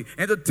 40,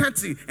 and to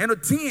 30, and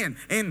to 10,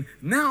 and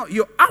now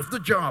you're off the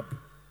job.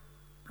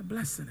 The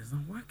blessing is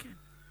not working.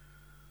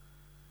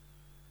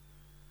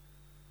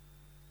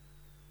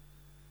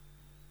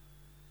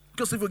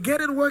 Because if we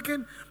get it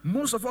working,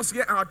 most of us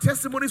get our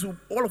testimonies,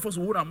 all of us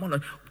would have more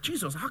like,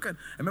 Jesus, how can...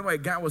 I remember a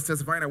guy was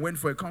testifying, I went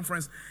for a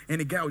conference,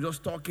 and the guy was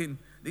just talking,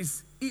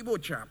 this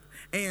Igbo chap,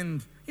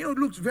 and, you know, it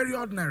looked very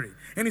ordinary.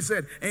 And he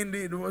said, and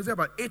it was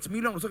about 8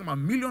 million, I was talking about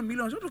millions.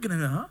 I was looking at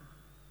it, huh?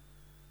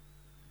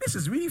 This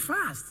is really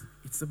fast.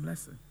 It's a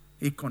blessing.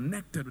 He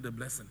connected with the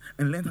blessing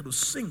and learned how to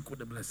sync with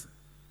the blessing.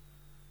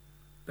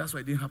 That's why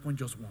it didn't happen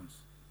just once.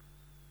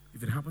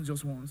 If it happens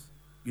just once,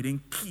 you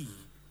didn't key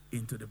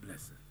into the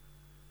blessing.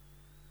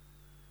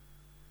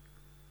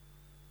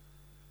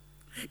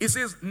 It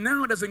says,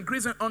 now there's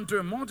increasing unto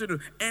a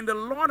multitude, and the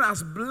Lord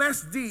has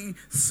blessed thee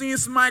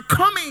since my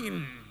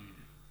coming.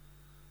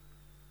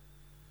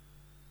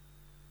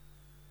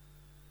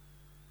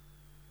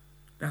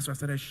 That's why I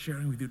started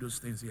sharing with you those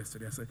things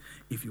yesterday. I said,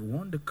 if you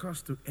want the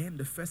curse to end,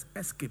 the first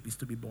escape is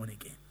to be born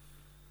again.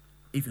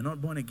 If you're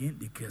not born again,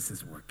 the curse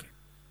is working.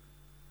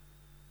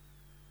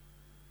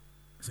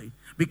 See?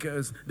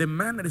 Because the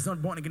man that is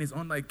not born again is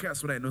under a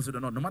curse, whether he knows it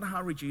or not. No matter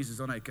how rich he is, he's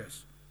under a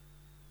curse.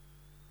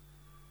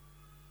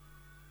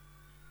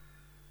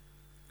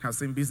 I've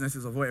seen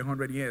businesses of over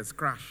 100 years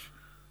crash.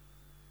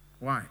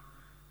 Why?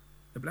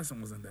 The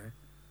blessing wasn't there.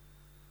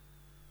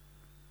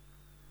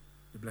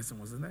 The blessing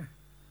wasn't there.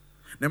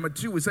 Number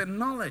 2, we said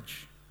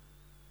knowledge.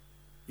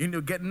 You need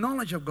to get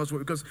knowledge of God's word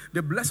because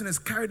the blessing is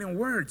carried in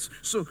words.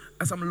 So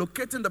as I'm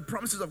locating the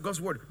promises of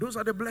God's word, those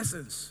are the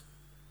blessings.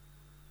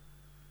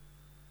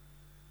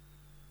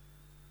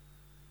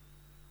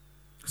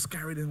 It's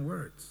carried in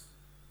words.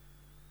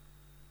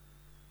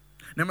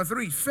 Number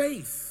 3,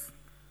 faith.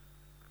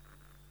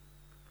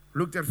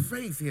 Looked at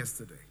faith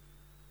yesterday.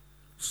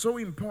 So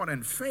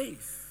important,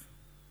 faith.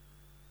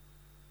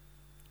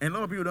 And a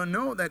lot of people don't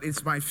know that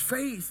it's by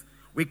faith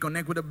we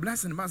connect with the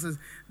blessing. The Bible says,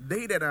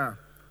 they that are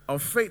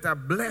of faith are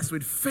blessed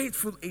with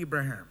faithful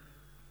Abraham.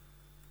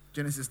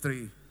 Genesis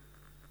 3,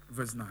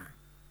 verse 9.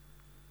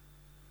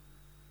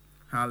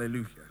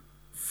 Hallelujah.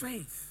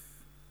 Faith.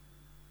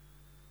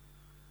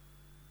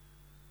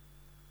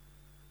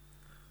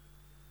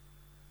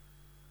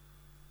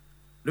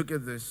 Look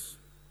at this.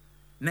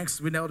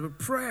 Next, we know the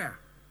prayer.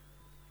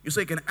 You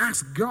say you can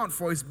ask God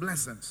for his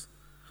blessings.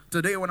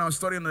 Today, when I was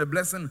studying the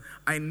blessing,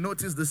 I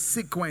noticed the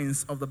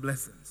sequence of the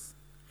blessings.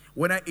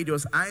 Whether it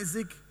was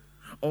Isaac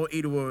or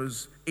it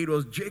was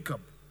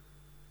Jacob.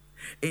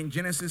 In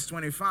Genesis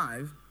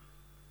 25,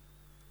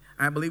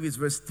 I believe it's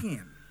verse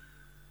 10.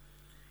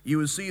 You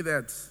will see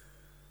that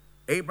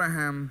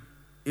Abraham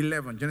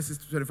 11, Genesis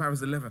 25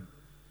 verse 11.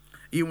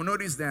 You will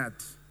notice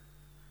that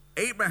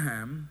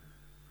Abraham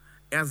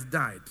has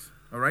died.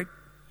 All right?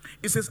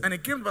 It says, and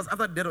it came to pass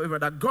after the death of Abraham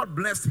that God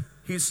blessed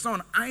his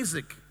son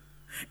Isaac.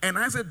 And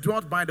Isaac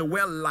dwelt by the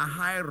well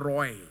Lahai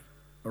Roi.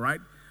 All right?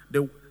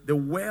 The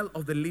well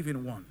of the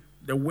living one.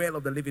 The well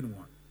of the living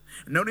one.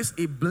 Notice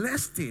he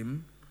blessed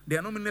him. There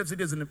are no many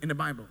messages in the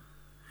Bible.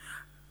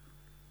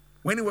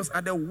 When he was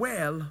at the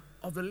well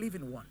of the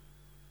living one.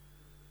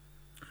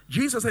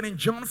 Jesus said in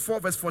John 4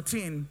 verse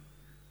 14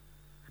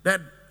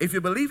 that if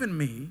you believe in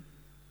me,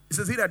 It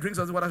says, he that drinks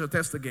of this water shall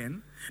thirst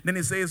again. Then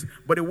it says,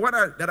 but the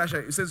water that I shall,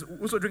 it says,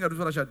 whoso drink of this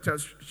water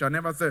shall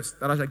never thirst.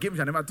 That I shall give him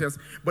shall never thirst.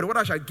 But the water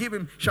I shall give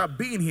him shall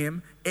be in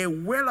him a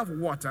well of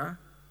water,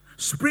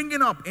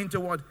 springing up into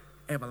what?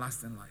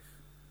 Everlasting life.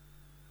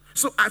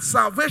 So at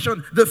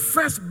salvation, the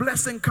first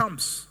blessing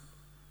comes.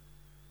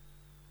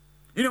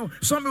 You know,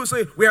 some people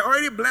say, we are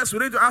already blessed. We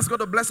need to ask God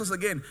to bless us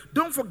again.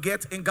 Don't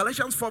forget, in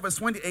Galatians 4 verse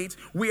 28,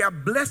 we are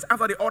blessed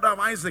after the order of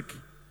Isaac.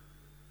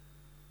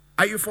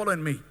 Are you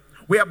following me?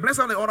 We are blessed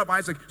after the order of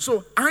Isaac.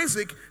 So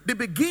Isaac, the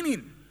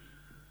beginning,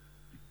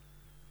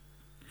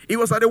 he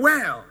was at the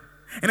well.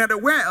 And at the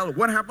well,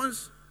 what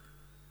happens?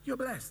 You're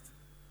blessed.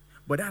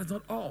 But that is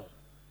not all.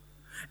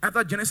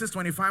 After Genesis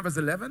 25 verse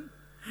 11,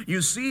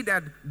 you see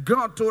that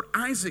God told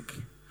Isaac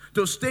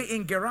to stay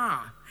in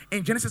Gerar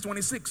in Genesis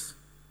 26.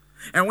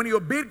 And when he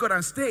obeyed God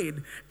and stayed,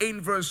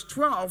 in verse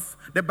 12,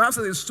 the Bible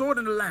says he sowed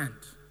in the land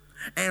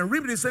and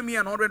reaped the same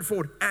year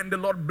 100-fold, and the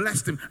Lord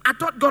blessed him. I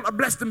thought God had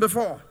blessed him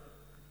before.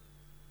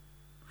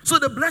 So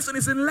the blessing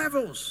is in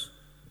levels.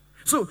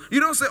 So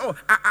you don't say, oh,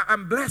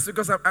 I'm blessed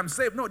because I'm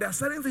saved. No, there are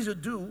certain things you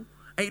do,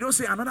 and you don't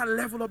say another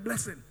level of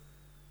blessing.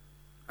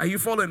 Are you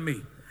following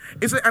me?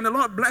 It said, and the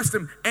Lord blessed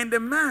him. And the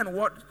man,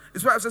 what?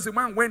 It's why it says the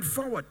man went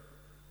forward.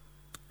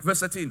 Verse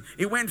 13.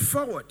 He went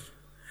forward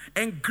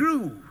and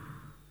grew.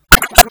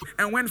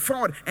 And went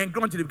forward and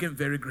grew until he became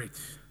very great.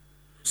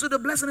 So the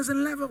blessing is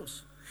in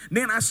levels.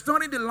 Then I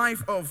studied the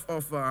life of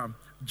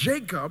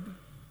Jacob.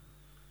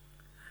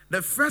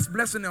 The first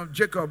blessing of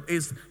Jacob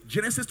is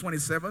Genesis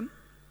 27,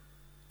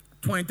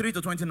 23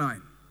 to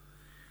 29.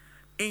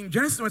 In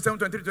Genesis 27,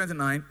 23 to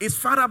 29, his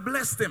father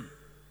blessed him.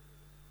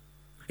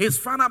 His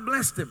father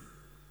blessed him.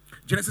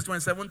 Genesis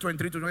 27,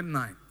 23 to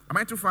 29. Am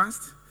I too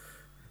fast?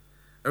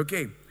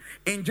 Okay.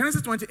 In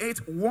Genesis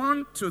 28,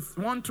 1, 2,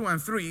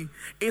 and 3,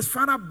 his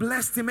father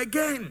blessed him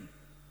again.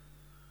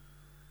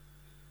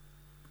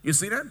 You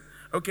see that?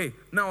 Okay,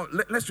 now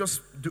let's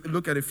just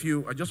look at a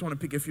few. I just want to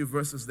pick a few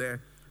verses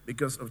there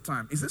because of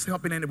time. Is this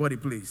helping anybody,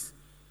 please?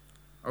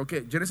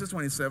 Okay, Genesis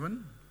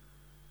 27,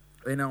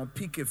 and I'll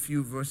pick a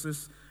few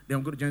verses. Then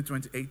I'll go to Genesis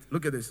 28.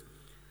 Look at this.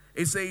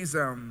 It says,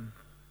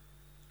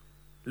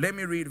 let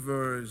me read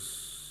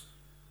verse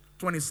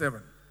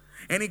 27.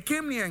 And he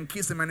came near and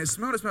kissed him, and he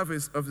smelled the smell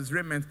of his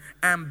raiment,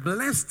 and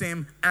blessed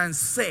him, and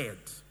said,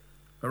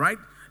 all right?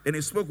 Then he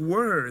spoke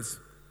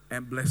words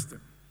and blessed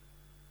him.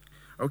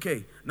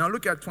 Okay, now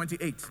look at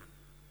 28.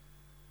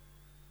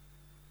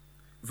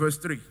 Verse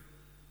 3.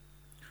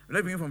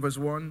 Let me begin from verse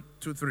 1,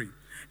 2, 3.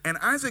 And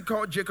Isaac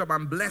called Jacob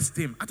and blessed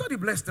him. I thought he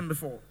blessed him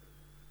before.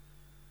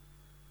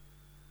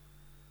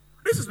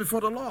 This is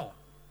before the law.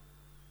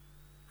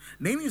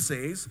 Then he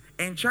says,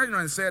 and charged him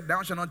and said,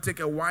 thou shalt not take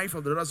a wife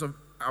of the daughters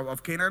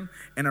of Canaan,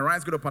 and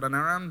arise, go to Padan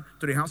Aram,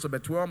 to the house of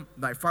Bethuel,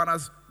 thy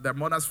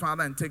mother's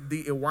father, and take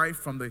thee a wife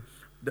from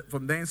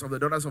thence of the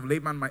daughters of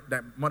Laban,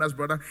 thy mother's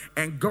brother.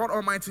 And God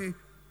Almighty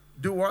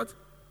do what?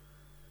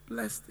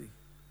 Bless thee.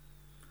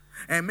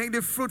 And make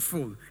thee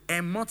fruitful,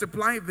 and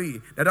multiply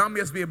thee, that thou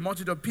mayest be a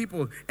multitude of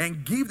people,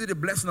 and give thee the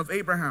blessing of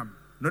Abraham.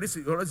 Notice,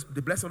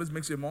 the blessing always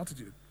makes you a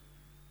multitude.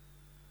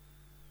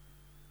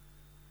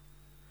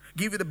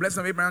 Give you the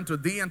blessing of Abraham to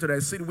thee and to thy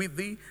seed with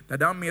thee, that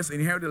thou mayest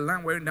inherit the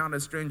land wherein thou art a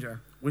stranger,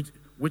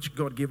 which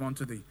God gave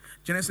unto thee.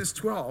 Genesis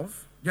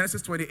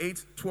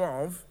 28,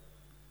 12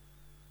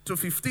 to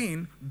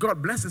 15,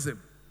 God blesses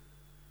him.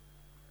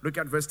 Look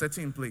at verse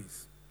 13,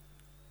 please.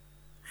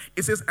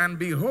 It says, and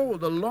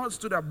behold, the Lord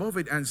stood above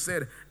it and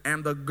said, I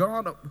am the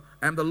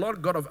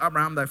Lord God of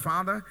Abraham thy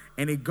father,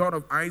 and a God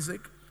of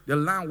Isaac. The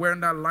land wherein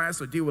thou liest,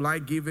 to thee will I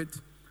give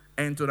it,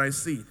 and to thy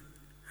seed.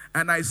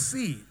 And thy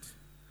seed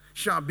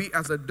shall be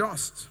as the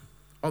dust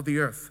of the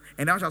earth,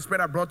 and thou shalt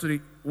spread abroad to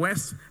the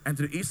west and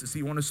to the east. You see,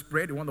 you want to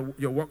spread, you want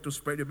your work to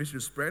spread, your mission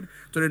to spread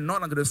to the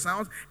north and to the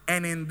south.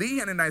 And in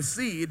thee and in thy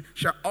seed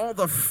shall all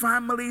the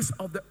families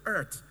of the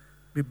earth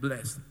be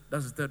blessed.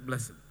 That's the third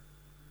blessing.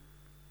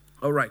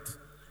 All right.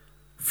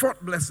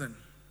 Fourth blessing,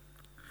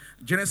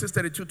 Genesis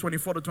 32,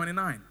 24 to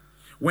 29.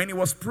 When he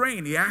was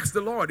praying, he asked the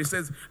Lord, he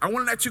says, I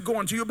won't let you go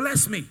until you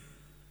bless me.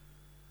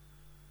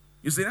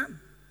 You see that?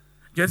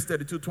 Genesis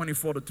 32,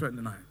 24 to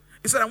 29.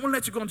 He said, I won't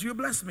let you go until you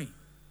bless me.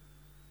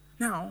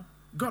 Now,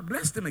 God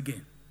blessed him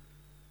again.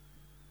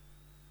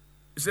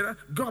 You see that?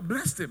 God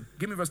blessed him.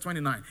 Give me verse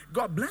 29.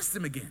 God blessed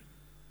him again.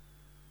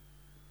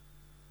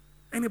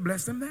 And he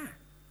blessed him there.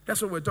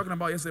 That's what we were talking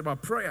about yesterday,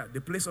 about prayer,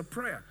 the place of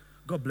prayer.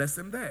 God blessed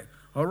him there.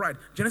 All right.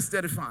 Genesis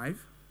 35.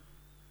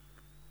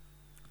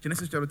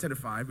 Genesis chapter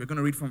 35. We're going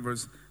to read from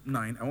verse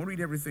 9. I won't read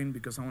everything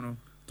because I want to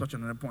touch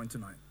on another point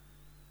tonight.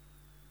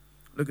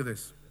 Look at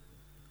this.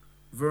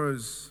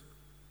 Verse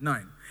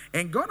 9.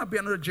 And God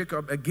appeared unto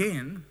Jacob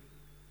again,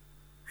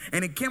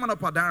 and he came out of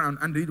Padan Aram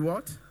and did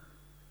what?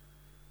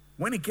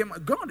 When he came,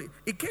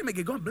 he came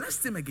again. God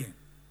blessed him again.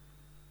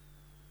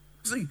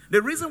 See,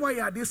 the reason why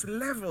you're at this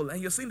level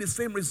and you're seeing the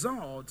same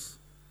results,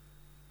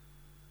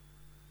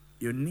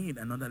 you need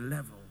another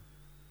level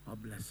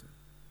of blessing.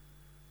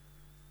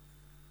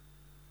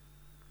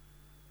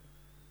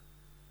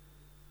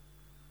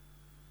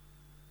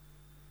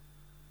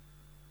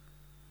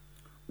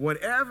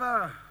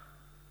 whatever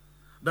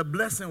the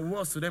blessing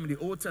was to them in the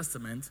Old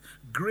Testament,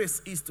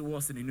 grace is to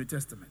us in the New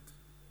Testament.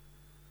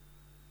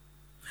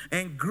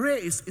 And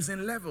grace is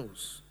in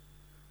levels.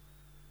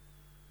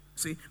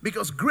 See,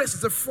 because grace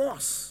is a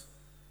force.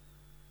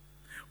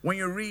 When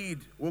you read,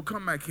 we'll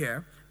come back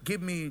here,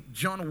 give me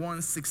John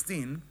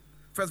 1:16.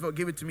 First of all,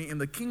 give it to me in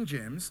the King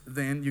James,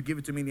 then you give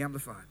it to me in the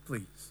Amplified,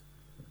 please.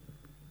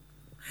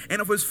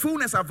 And of his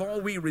fullness have all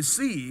we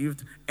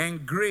received,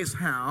 and grace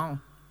how?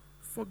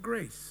 For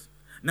grace.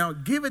 Now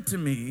give it to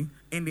me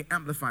in the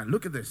Amplified.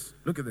 Look at this.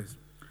 Look at this.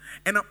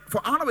 And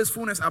for out of his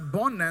fullness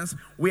abundance,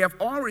 we have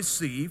all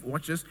received,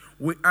 watch this,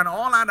 and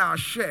all had our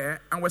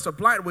share, and were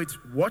supplied with,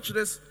 watch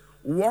this,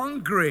 one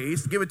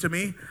grace, give it to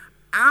me,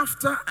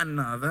 after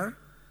another.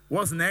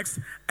 What's next?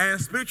 And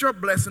spiritual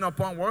blessing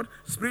upon what?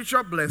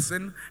 Spiritual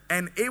blessing,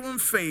 and even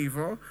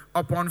favor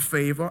upon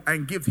favor,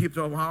 and gift heaped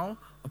up how?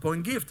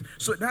 Upon gift.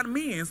 So that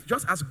means,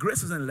 just as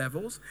grace is in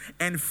levels,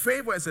 and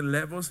favor is in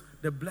levels,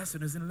 the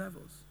blessing is in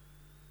levels.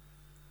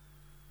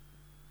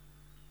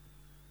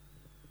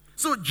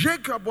 So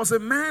Jacob was a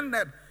man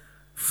that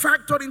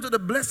factored into the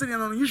blessing in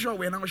an unusual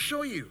way, and I'll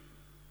show you.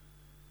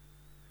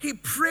 He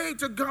prayed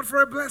to God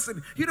for a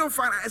blessing. You don't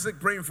find Isaac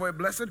praying for a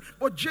blessing,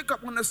 but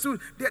Jacob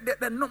understood that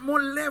there are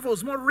more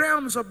levels, more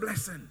realms of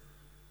blessing.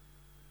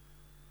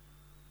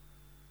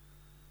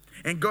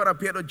 And God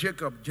appeared to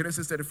Jacob,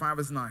 Genesis 35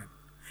 verse 9.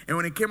 And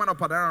when he came out of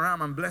Padan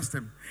Aram and blessed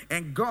him,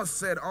 and God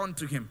said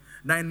unto him,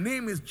 thy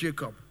name is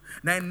Jacob.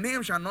 Thy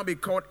name shall not be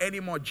called any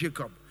more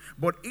Jacob,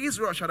 but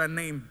Israel shall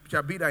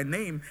be thy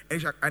name,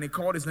 and he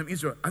called his name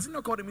Israel. Has he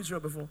not called him Israel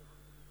before?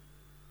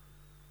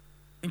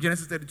 In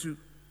Genesis 32.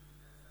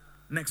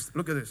 Next,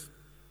 look at this.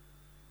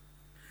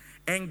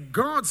 And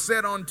God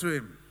said unto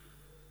him,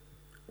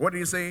 what did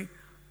he say?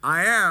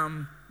 I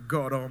am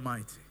God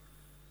Almighty.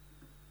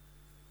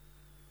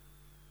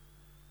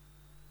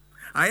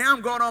 I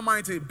am God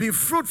Almighty. Be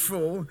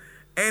fruitful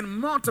and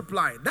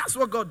multiply. That's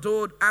what God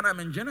told Adam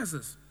in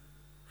Genesis.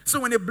 So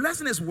when the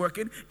blessing is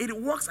working, it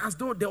works as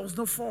though there was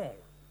no fall.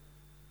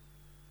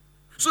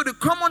 So the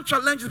common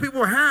challenges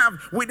people have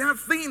with that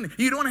thing,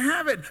 you don't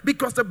have it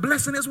because the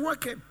blessing is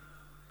working.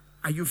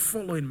 Are you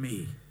following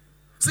me?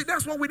 See,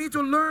 that's what we need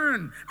to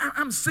learn.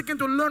 I'm seeking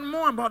to learn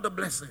more about the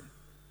blessing.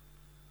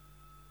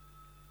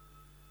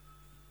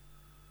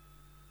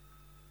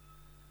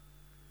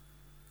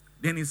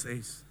 Then he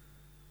says,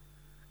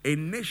 a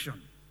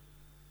nation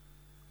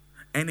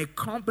and a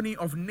company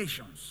of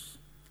nations.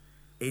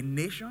 A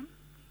nation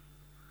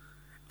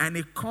and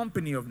a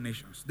company of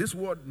nations. This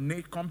word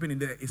company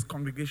there is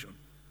congregation.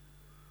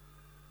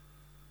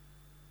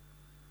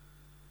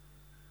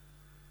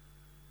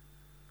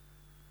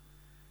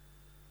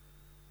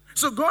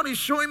 So God is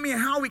showing me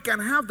how we can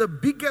have the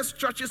biggest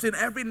churches in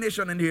every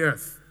nation in the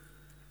earth.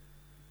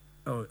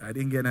 Oh, I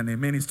didn't get an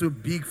amen. It's too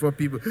big for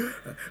people.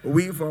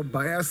 We from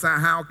Bayelsa,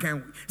 how can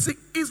we? See,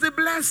 it's the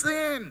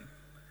blessing.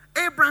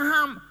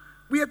 Abraham,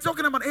 we are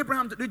talking about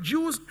Abraham. The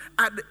Jews,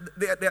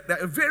 they're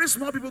a very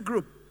small people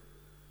group.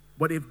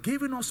 But they've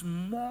given us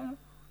more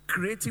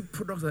creative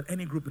products than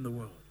any group in the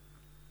world.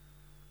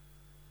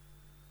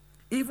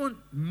 Even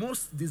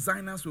most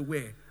designers we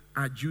wear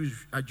are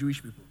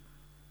Jewish people.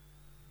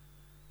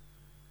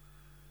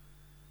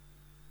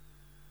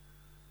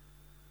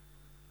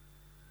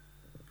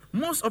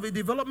 Most of the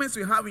developments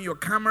you have in your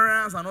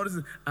cameras and all this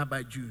are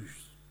by Jews.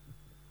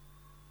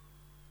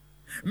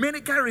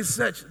 Medical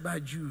research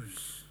by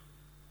Jews.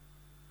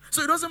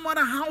 So it doesn't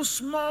matter how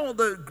small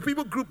the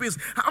people group is,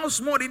 how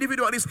small the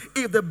individual is,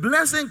 if the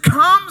blessing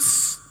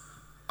comes,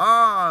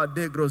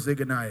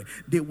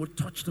 they will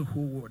touch the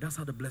whole world. That's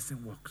how the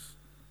blessing works.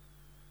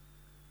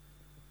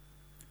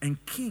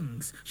 And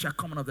kings shall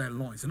come out of their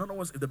loins. In other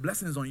words, if the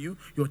blessing is on you,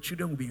 your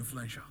children will be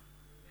influential.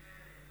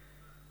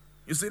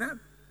 You see that?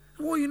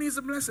 All you need is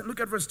a blessing. Look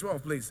at verse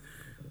 12, please.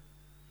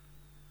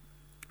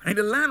 And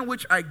the land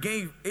which I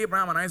gave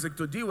Abraham and Isaac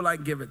to thee will I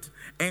give it,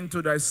 and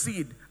to thy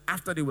seed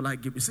after they will I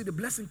give. You see, the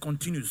blessing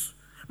continues.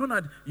 Not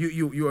that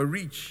you are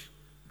rich,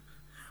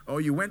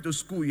 or you went to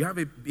school, you have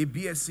a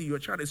BSc, your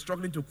child is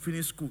struggling to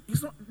finish school.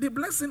 It's not the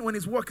blessing when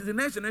it's working. The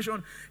next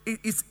generation,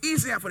 it's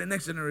easier for the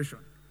next generation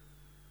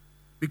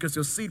because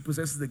your seed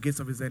possesses the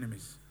gates of his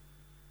enemies.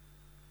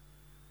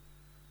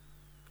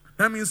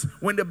 That means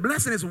when the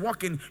blessing is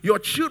working, your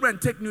children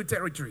take new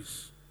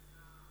territories.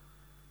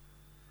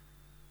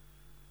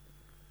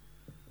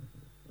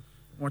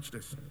 Watch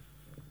this.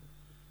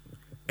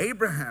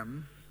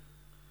 Abraham,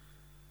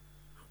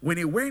 when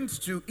he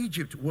went to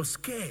Egypt, was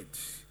scared.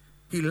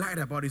 He lied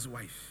about his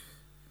wife.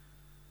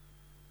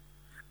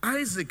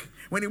 Isaac,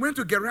 when he went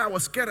to Gerar,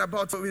 was scared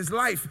about his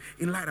life.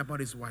 He lied about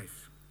his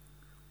wife.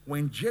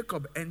 When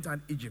Jacob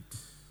entered Egypt,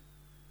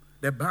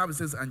 the Bible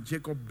says, and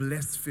Jacob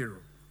blessed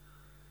Pharaoh.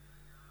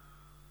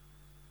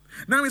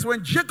 Now it's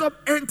when Jacob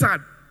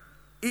entered,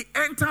 he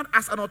entered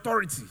as an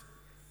authority.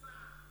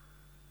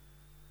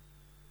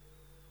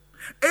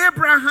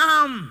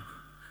 Abraham,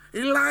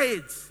 he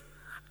lied.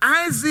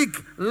 Isaac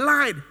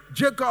lied.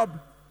 Jacob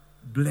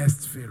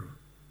blessed Pharaoh.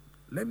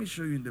 Let me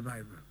show you in the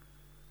Bible.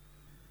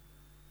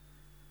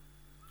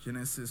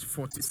 Genesis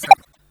 47.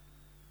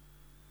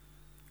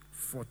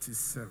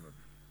 47.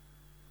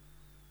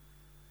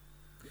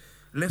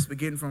 Let's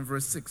begin from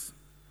verse 6.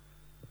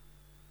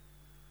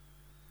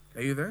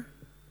 Are you there?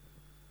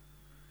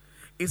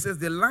 It says,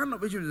 the land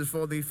of Egypt is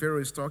before thee,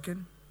 Pharaoh is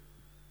talking.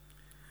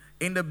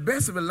 In the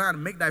best of the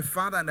land, make thy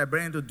father and thy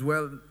brethren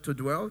to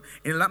dwell.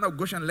 In the land of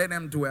Goshen, let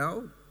them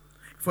dwell.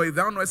 For if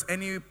thou knowest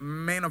any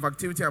men of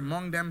activity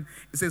among them,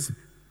 it says,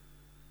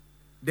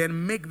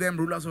 then make them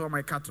rulers over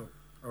my cattle.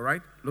 All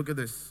right? Look at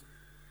this.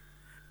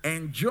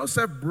 And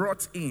Joseph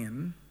brought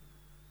in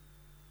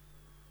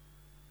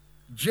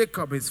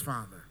Jacob his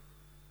father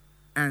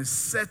and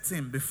set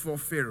him before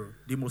Pharaoh,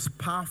 the most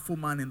powerful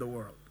man in the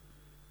world.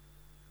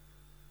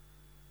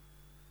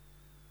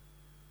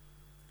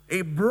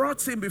 He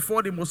brought him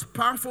before the most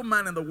powerful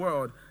man in the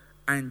world,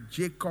 and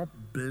Jacob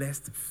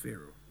blessed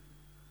Pharaoh.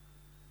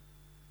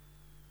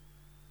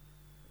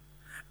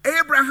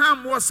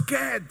 Abraham was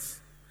scared.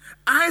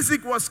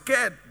 Isaac was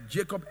scared.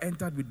 Jacob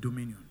entered with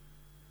dominion.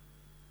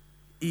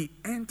 He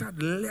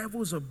entered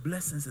levels of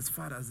blessings his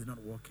fathers did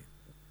not walk in.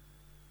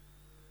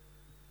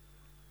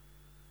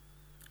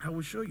 I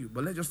will show you,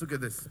 but let's just look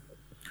at this.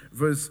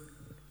 Verse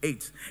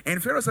 8.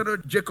 And Pharaoh said to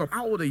Jacob,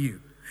 how old are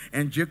you?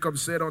 And Jacob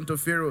said unto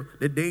Pharaoh,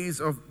 the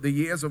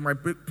years of my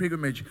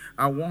pilgrimage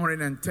are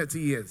 130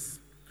 years.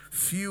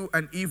 Few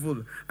and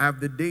evil have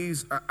the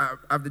days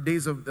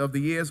of the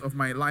years of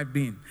my life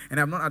been. And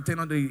I have not attained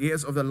unto the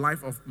years of the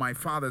life of my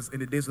fathers in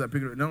the days of the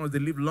pilgrimage. In other words, they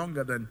live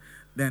longer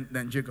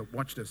than Jacob.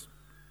 Watch this.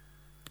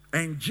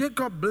 And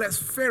Jacob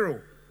blessed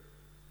Pharaoh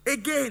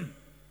again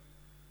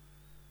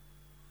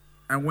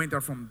and went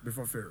out from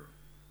before Pharaoh.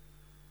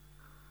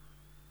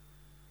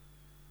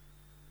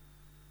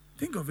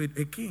 Think of it,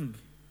 a king.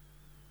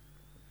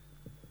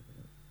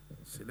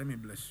 Say, let me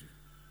bless you.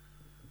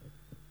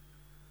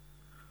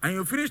 And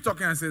you finish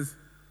talking and says,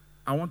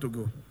 I want to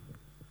go.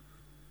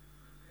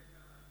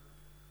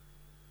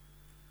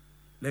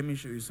 Let me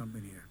show you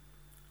something here.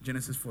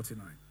 Genesis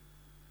 49.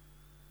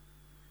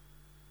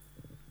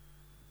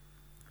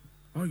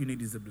 All you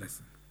need is a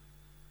blessing.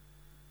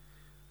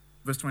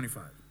 Verse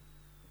 25.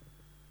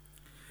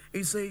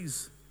 It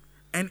says,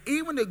 and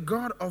even the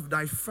God of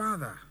thy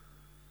father,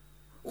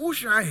 who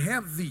shall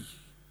help thee?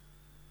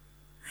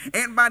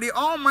 And by the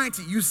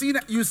Almighty, you see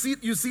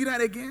that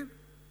again?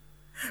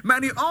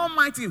 By the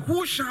Almighty,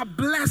 who shall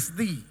bless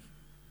thee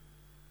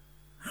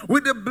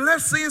with the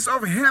blessings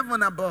of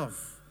heaven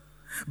above,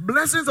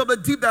 blessings of the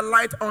deep that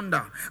light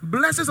under,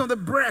 blessings of the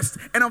breast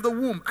and of the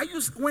womb.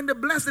 When the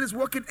blessing is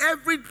working,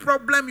 every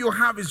problem you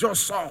have is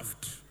just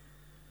solved.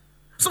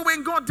 So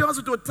when God tells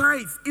you to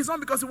tithe, it's not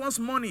because he wants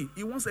money.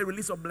 He wants a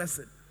release of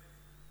blessing.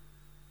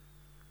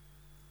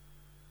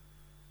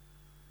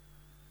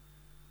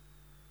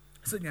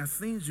 So there are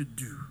things you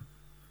do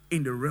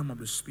in the realm of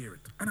the spirit.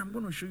 And I'm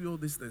going to show you all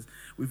these things.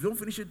 If we don't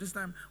finish it this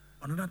time,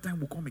 another time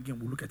we'll come again,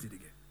 we'll look at it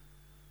again.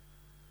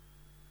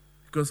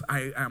 Because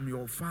I am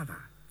your father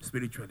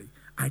spiritually.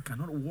 I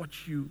cannot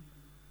watch you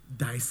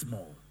die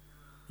small.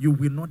 You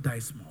will not die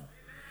small.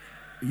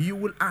 You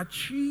will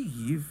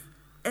achieve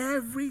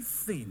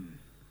everything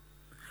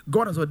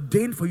God has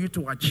ordained for you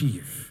to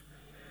achieve.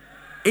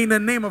 In the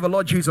name of the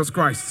Lord Jesus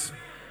Christ.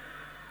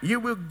 You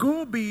will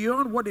go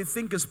beyond what they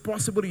think is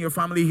possible in your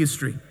family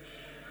history.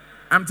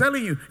 I'm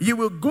telling you, you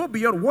will go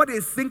beyond what they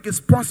think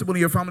is possible in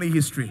your family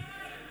history.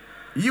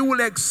 You will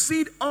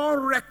exceed all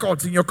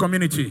records in your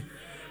community.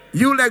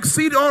 You will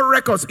exceed all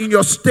records in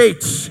your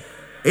state.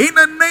 In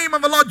the name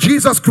of the Lord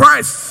Jesus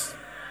Christ.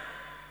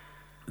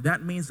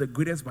 That means the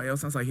greatest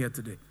Bayelsans are here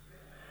today.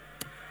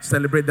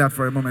 Celebrate that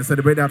for a moment.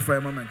 Celebrate that for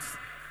a moment.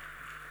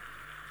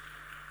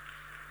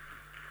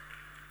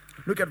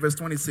 Look at verse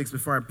 26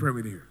 before I pray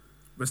with you.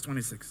 Verse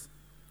 26.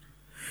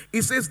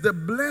 It says, the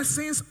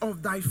blessings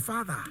of thy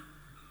father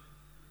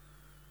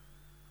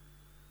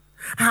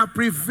have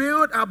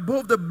prevailed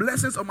above the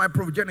blessings of my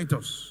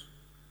progenitors.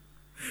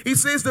 He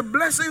says the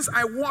blessings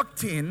I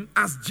walked in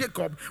as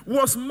Jacob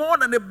was more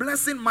than the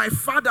blessing my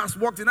fathers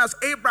walked in as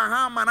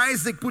Abraham and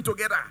Isaac put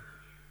together.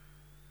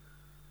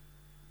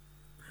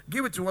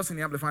 Give it to us in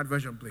the Amplified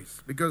Version,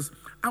 please. Because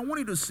I want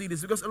you to see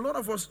this. Because a lot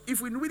of us, if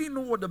we really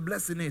know what the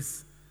blessing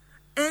is,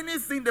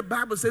 anything the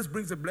Bible says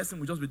brings a blessing,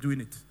 we'll just be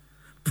doing it.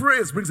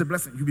 Praise brings a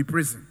blessing, you'll be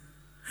praising.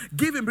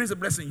 Giving brings a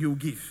blessing, you'll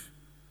give.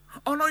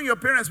 Honoring your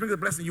parents brings a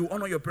blessing, you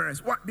honor your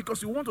parents. Why?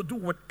 Because you want to do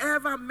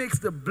whatever makes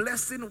the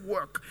blessing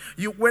work.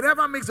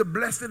 Whatever makes the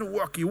blessing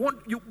work.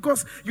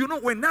 Because you know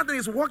when nothing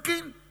is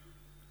working,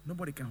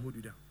 nobody can hold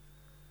you down.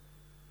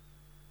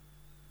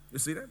 You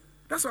see that?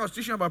 That's why I was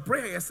teaching about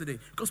prayer yesterday.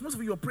 Because most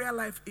of your prayer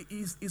life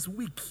is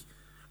weak.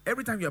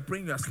 Every time you are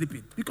praying, you are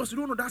sleeping. Because you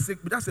don't know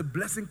that's a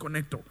blessing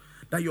connector.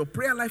 That your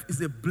prayer life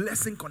is a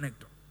blessing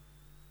connector.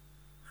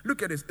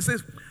 Look at this. It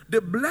says, the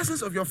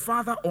blessings of your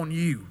father on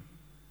you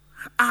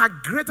are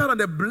greater than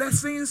the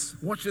blessings,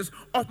 watch this,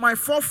 of my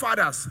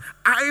forefathers,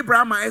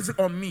 Abraham and Isaac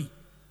on me.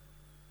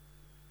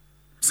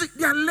 See,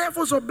 there are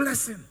levels of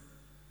blessing.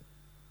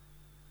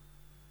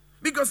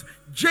 Because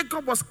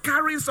Jacob was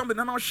carrying something,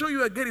 and I'll show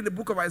you again in the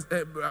book of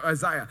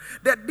Isaiah,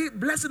 that the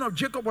blessing of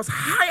Jacob was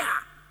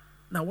higher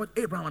Now, what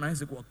Abraham and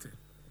Isaac walked in.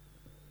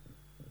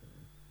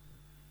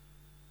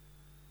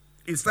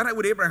 It started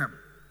with Abraham.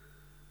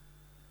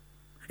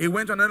 It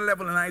went to another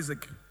level in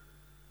Isaac.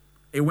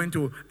 It went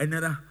to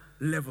another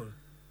level.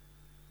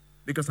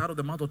 Because out of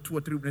the mouth of 2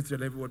 or 3 witnesses,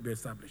 every word be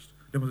established.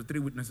 There were 3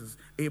 witnesses,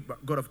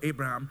 God of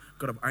Abraham,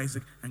 God of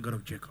Isaac, and God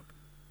of Jacob.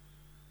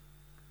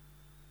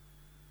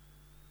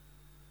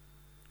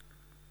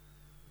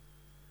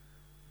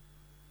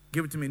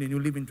 Give it to me in the New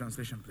Living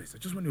Translation, please. I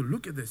just want to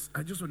look at this.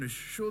 I just want to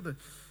show the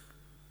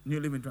New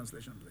Living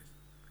Translation, please.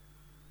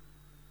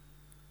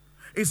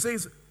 It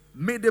says,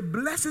 may the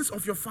blessings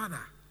of your father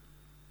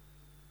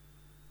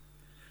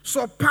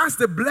surpass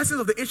the blessings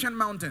of the ancient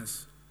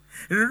mountains,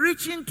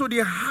 reaching to the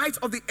heights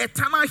of the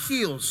eternal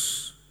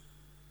hills.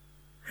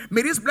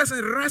 May this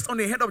blessing rest on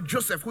the head of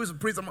Joseph, who is a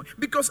priest among,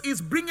 because he's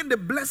bringing the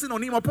blessing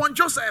on him upon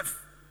Joseph.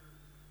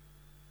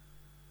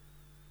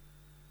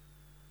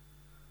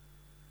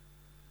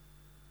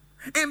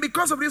 And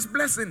because of this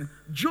blessing,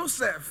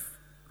 Joseph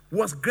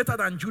was greater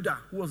than Judah,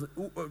 who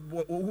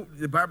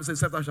the Bible says,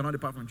 "Scepter shall not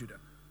depart from Judah."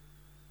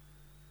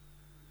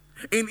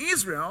 In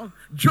Israel,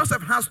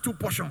 Joseph has 2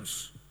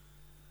 portions.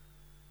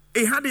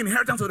 He had the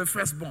inheritance of the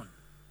firstborn.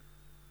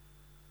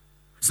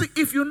 See,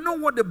 if you know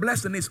what the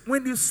blessing is,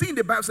 when you see in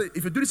the Bible, say,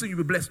 if you do this, you'll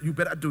be blessed, you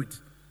better do it.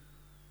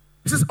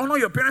 It says, honor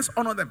your parents,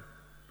 honor them,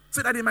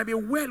 so that it might be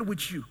well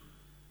with you.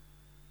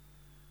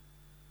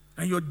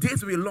 And your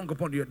days will be long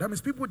upon you. That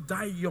means people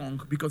die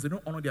young because they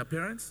don't honor their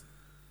parents.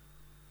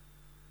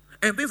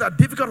 And things are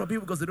difficult for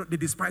people because they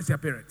despise their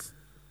parents.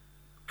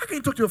 How can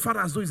you talk to your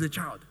father as though he's a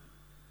child?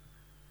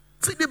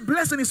 See, the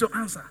blessing is your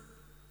answer.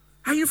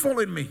 Are you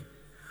following me?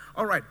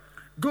 All right.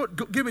 Go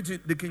give it to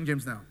the King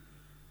James now.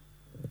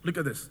 Look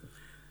at this.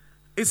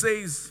 It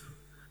says,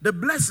 the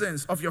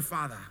blessings of your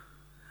father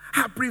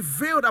have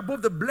prevailed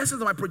above the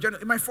blessings of my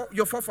progenitors,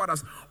 your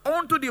forefathers,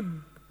 unto the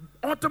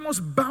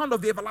uttermost bound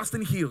of the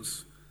everlasting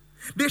hills.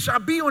 They shall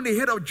be on the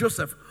head of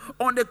Joseph,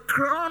 on the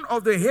crown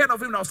of the head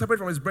of him that was separate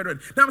from his brethren.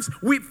 That means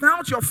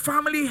without your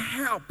family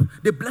help,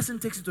 the blessing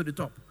takes you to the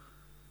top.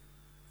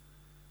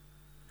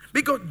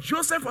 Because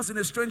Joseph was in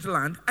a strange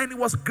land and he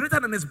was greater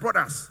than his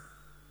brothers.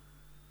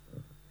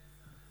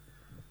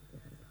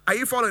 Are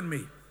you following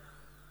me?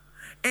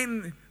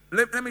 And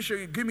let me show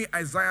you. Give me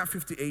Isaiah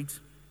 58,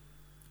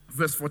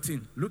 verse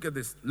 14. Look at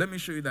this. Let me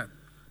show you that.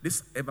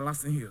 This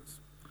everlasting hills.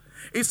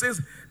 It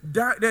says,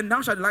 then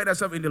thou shalt delight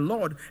thyself in the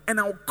Lord, and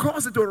I will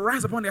cause it to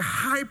rise upon the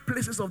high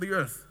places of the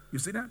earth. You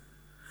see that?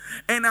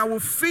 And I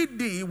will feed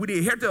thee with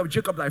the heritage of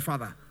Jacob thy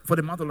father, for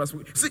the mouth of last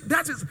week. See,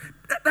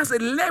 that's a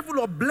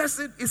level of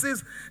blessing. It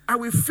says, I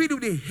will feed you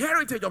with the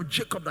heritage of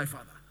Jacob thy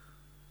father.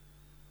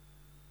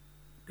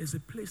 There's a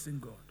place in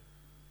God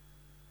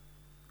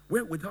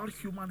where without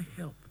human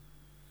help,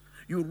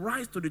 you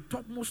rise to the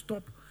topmost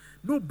top.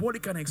 Nobody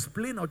can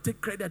explain or take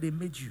credit that they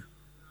made you.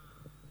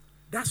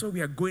 That's where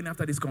we are going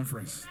after this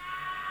conference.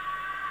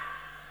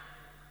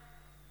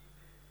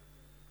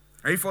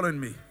 Are you following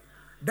me?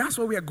 That's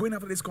why we are going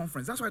after this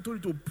conference. That's why I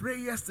told you to pray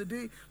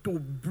yesterday to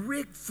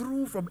break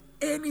through from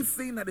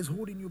anything that is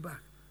holding you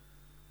back.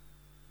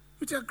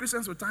 You tell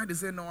Christians with time, they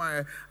say, no,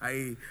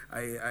 I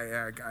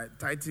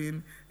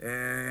tithing,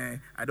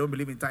 I don't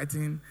believe in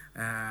tithing,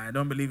 I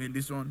don't believe in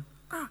this one.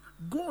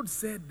 God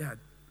said that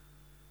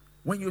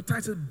when you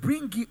tithe,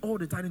 bring ye all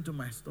the tithing to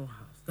my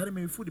storehouse, that it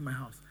may be food in my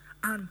house.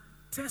 And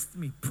test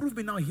me, prove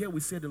me now here, we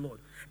say the Lord.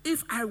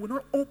 If I will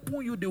not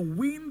open you the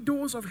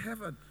windows of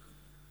heaven.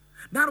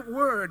 That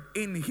word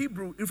in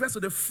Hebrew refers to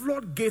the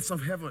floodgates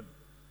of heaven.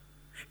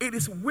 It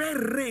is where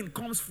rain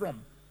comes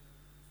from.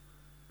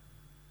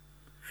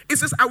 It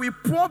says, I will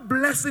pour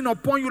blessing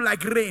upon you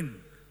like rain.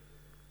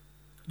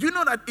 Do you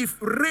know that if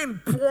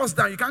rain pours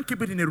down, you can't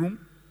keep it in a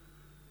room?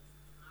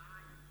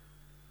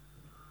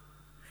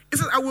 It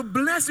says, I will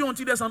bless you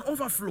until there's an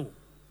overflow.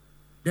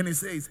 Then it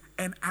says,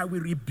 and I will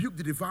rebuke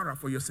the devourer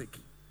for your sake.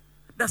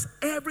 That's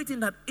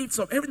everything that eats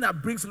up, everything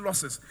that brings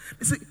losses.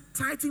 You see,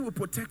 tithing will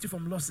protect you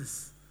from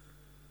losses.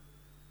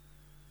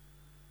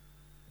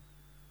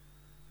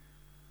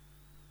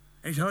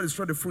 And you shall not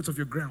destroy the fruits of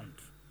your ground.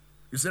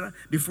 You see that?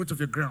 The fruits of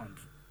your ground.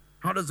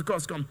 How does the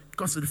curse come?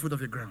 Because of the fruit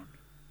of your ground.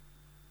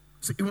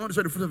 See, you will not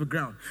destroy the fruit of your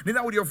ground.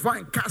 Neither will your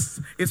vine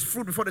cast its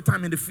fruit before the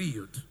time in the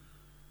field.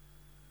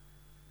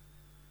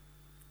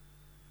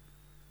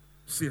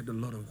 Saith the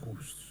Lord of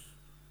hosts.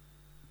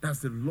 That's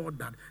the Lord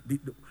that,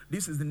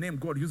 this is the name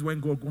God uses when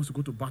God wants to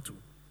go to battle.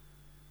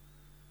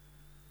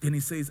 Then he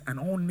says, and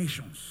all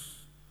nations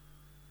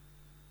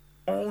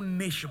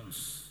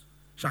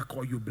shall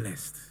call you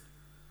blessed.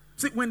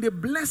 See, when the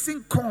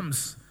blessing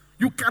comes,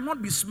 you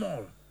cannot be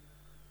small.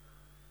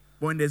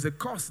 But when there's a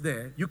curse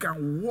there, you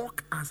can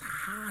walk as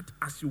hard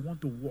as you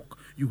want to walk.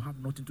 You have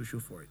nothing to show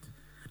for it.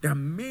 There are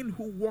men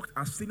who worked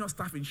as senior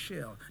staff in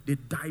Shell. They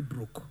die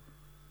broke.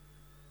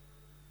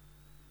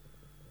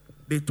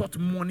 They thought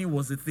money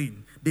was the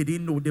thing. They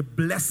didn't know the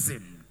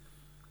blessing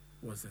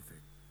was the thing.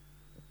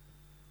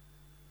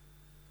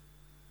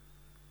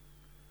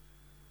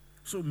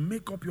 So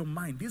make up your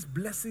mind. This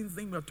blessing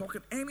thing we're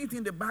talking,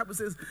 anything the Bible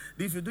says,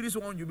 if you do this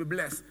one, you'll be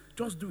blessed.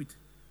 Just do it.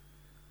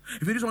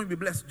 If you just want to be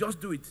blessed,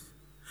 just do it.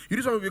 You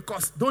just want to be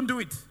cursed, don't do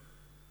it.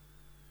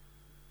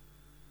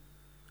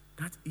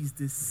 That is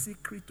the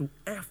secret to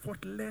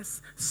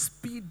effortless,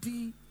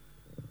 speedy,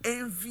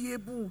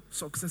 enviable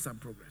success and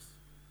progress.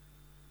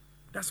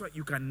 That's why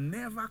you can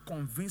never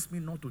convince me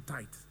not to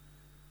tithe.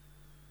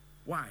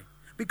 Why?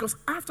 Because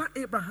after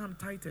Abraham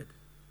tithed,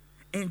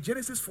 in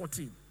Genesis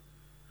 14,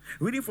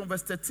 reading from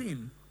verse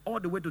 13 all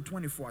the way to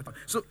 24.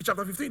 So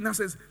chapter 15 now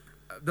says,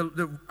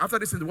 after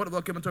this, the word of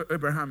God came unto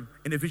Abraham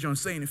in a vision,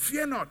 saying,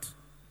 fear not,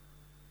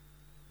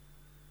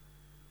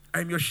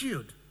 I am your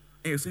shield,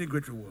 and your exceeding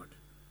great reward.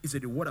 He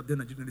said, the word of them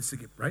that didn't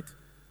seek it, right?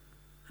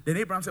 Then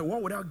Abraham said,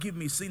 what would thou give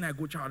me, seeing I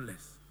go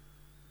childless?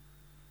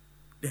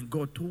 Then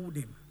God told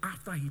him,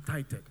 after he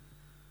tithed,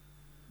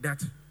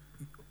 that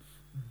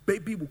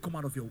baby will come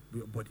out of your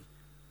body.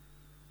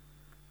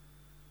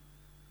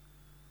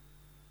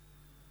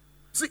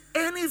 See,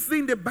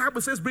 anything the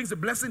Bible says brings a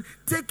blessing,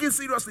 take it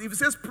seriously. If it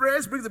says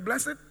praise brings a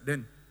blessing,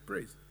 then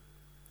praise.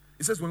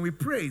 It says when we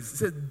praise, it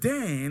says,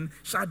 then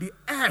shall the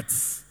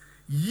earth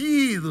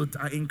yield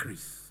an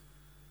increase.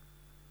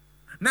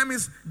 That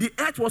means the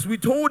earth was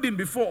withholding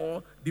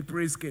before the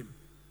praise came.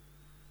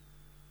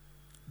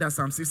 That's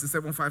Psalm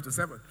 67,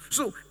 5-7.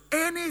 So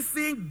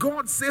anything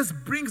God says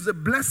brings a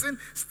blessing,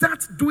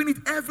 start doing it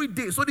every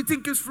day. So the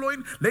thing keeps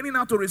flowing, learning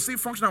how to receive,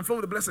 function, and flow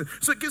with the blessing.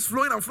 So it keeps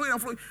flowing and flowing and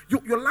flowing.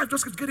 Your life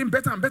just keeps getting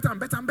better and better and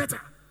better and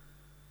better.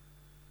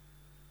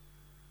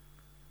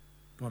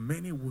 But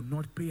many will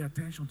not pay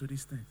attention to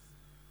these things.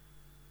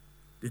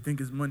 They think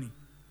it's money.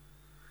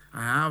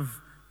 I have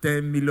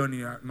 10 million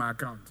in my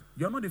account.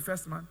 You're not the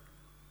first man.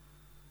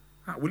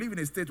 We live in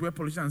a state where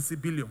politicians see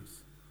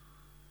billions.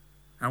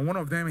 And one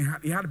of them,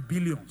 he had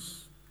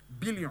billions.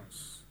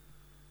 Billions.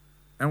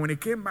 And when he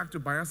came back to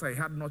Bayelsa, he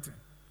had nothing.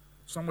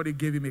 Somebody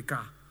gave him a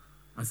car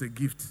as a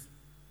gift.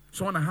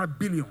 Someone had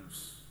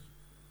billions.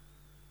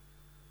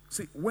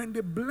 See, when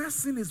the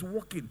blessing is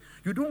working,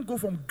 you don't go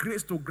from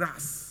grace to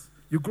grass.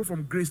 You go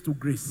from grace to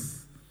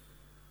grace.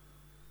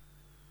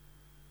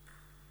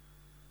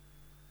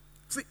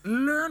 See,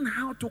 learn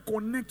how to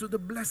connect to the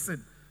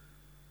blessing.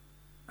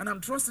 And I'm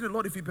trusting the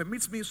Lord, if He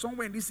permits me,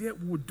 somewhere in this year,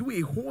 we'll do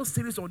a whole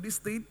series on this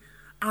thing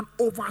and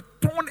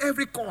overturn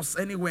every curse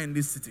anywhere in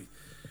this city.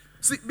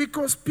 See,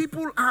 because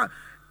I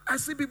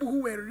see people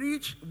who were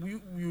rich,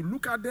 you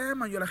look at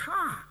them and you're like,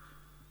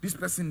 this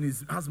person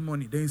has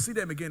money. Then you see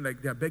them again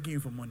like they're begging you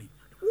for money.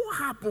 What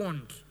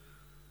happened?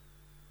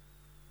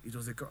 It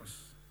was a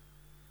curse.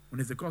 When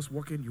there's a curse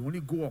working, you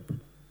only go up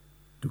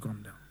to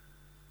come down.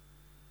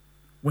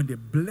 When the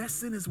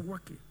blessing is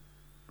working,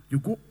 you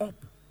go up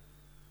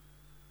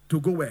to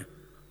go where?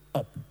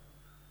 Up.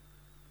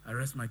 I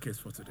rest my case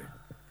for today.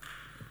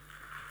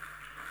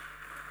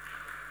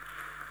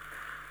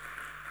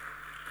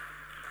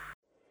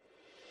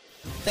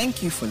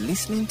 Thank you for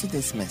listening to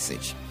this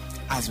message.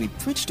 As we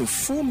preach the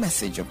full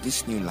message of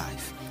this new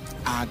life,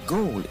 our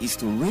goal is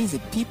to raise a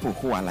people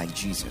who are like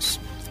Jesus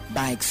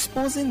by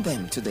exposing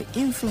them to the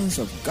influence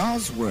of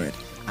God's Word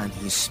and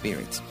His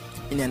Spirit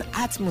in an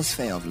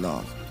atmosphere of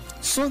love,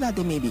 so that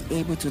they may be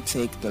able to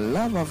take the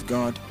love of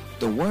God,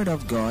 the Word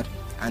of God,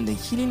 and the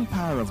healing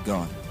power of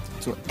God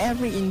to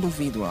every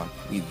individual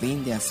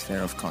within their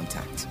sphere of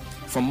contact.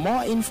 For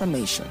more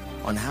information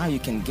on how you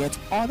can get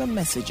other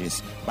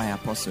messages by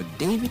Apostle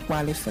David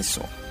Wale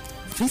Feso,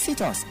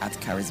 visit us at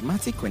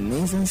Charismatic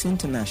Renaissance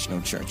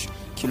International Church,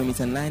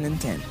 Kilometer 9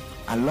 and 10,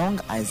 along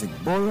Isaac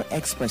Boro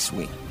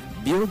Expressway,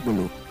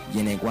 Biobolo,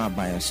 Yenegwa,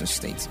 Bayelsa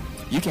State.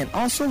 You can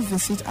also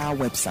visit our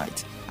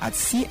website at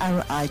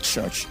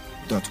crichurch.org.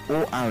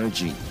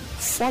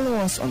 Follow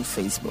us on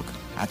Facebook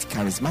at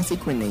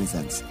Charismatic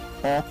Renaissance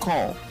or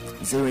call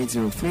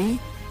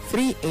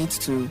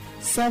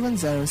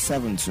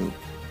 003-382-7072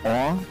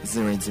 or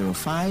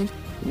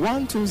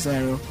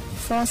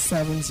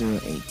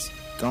 005-120-4708.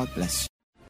 God bless you.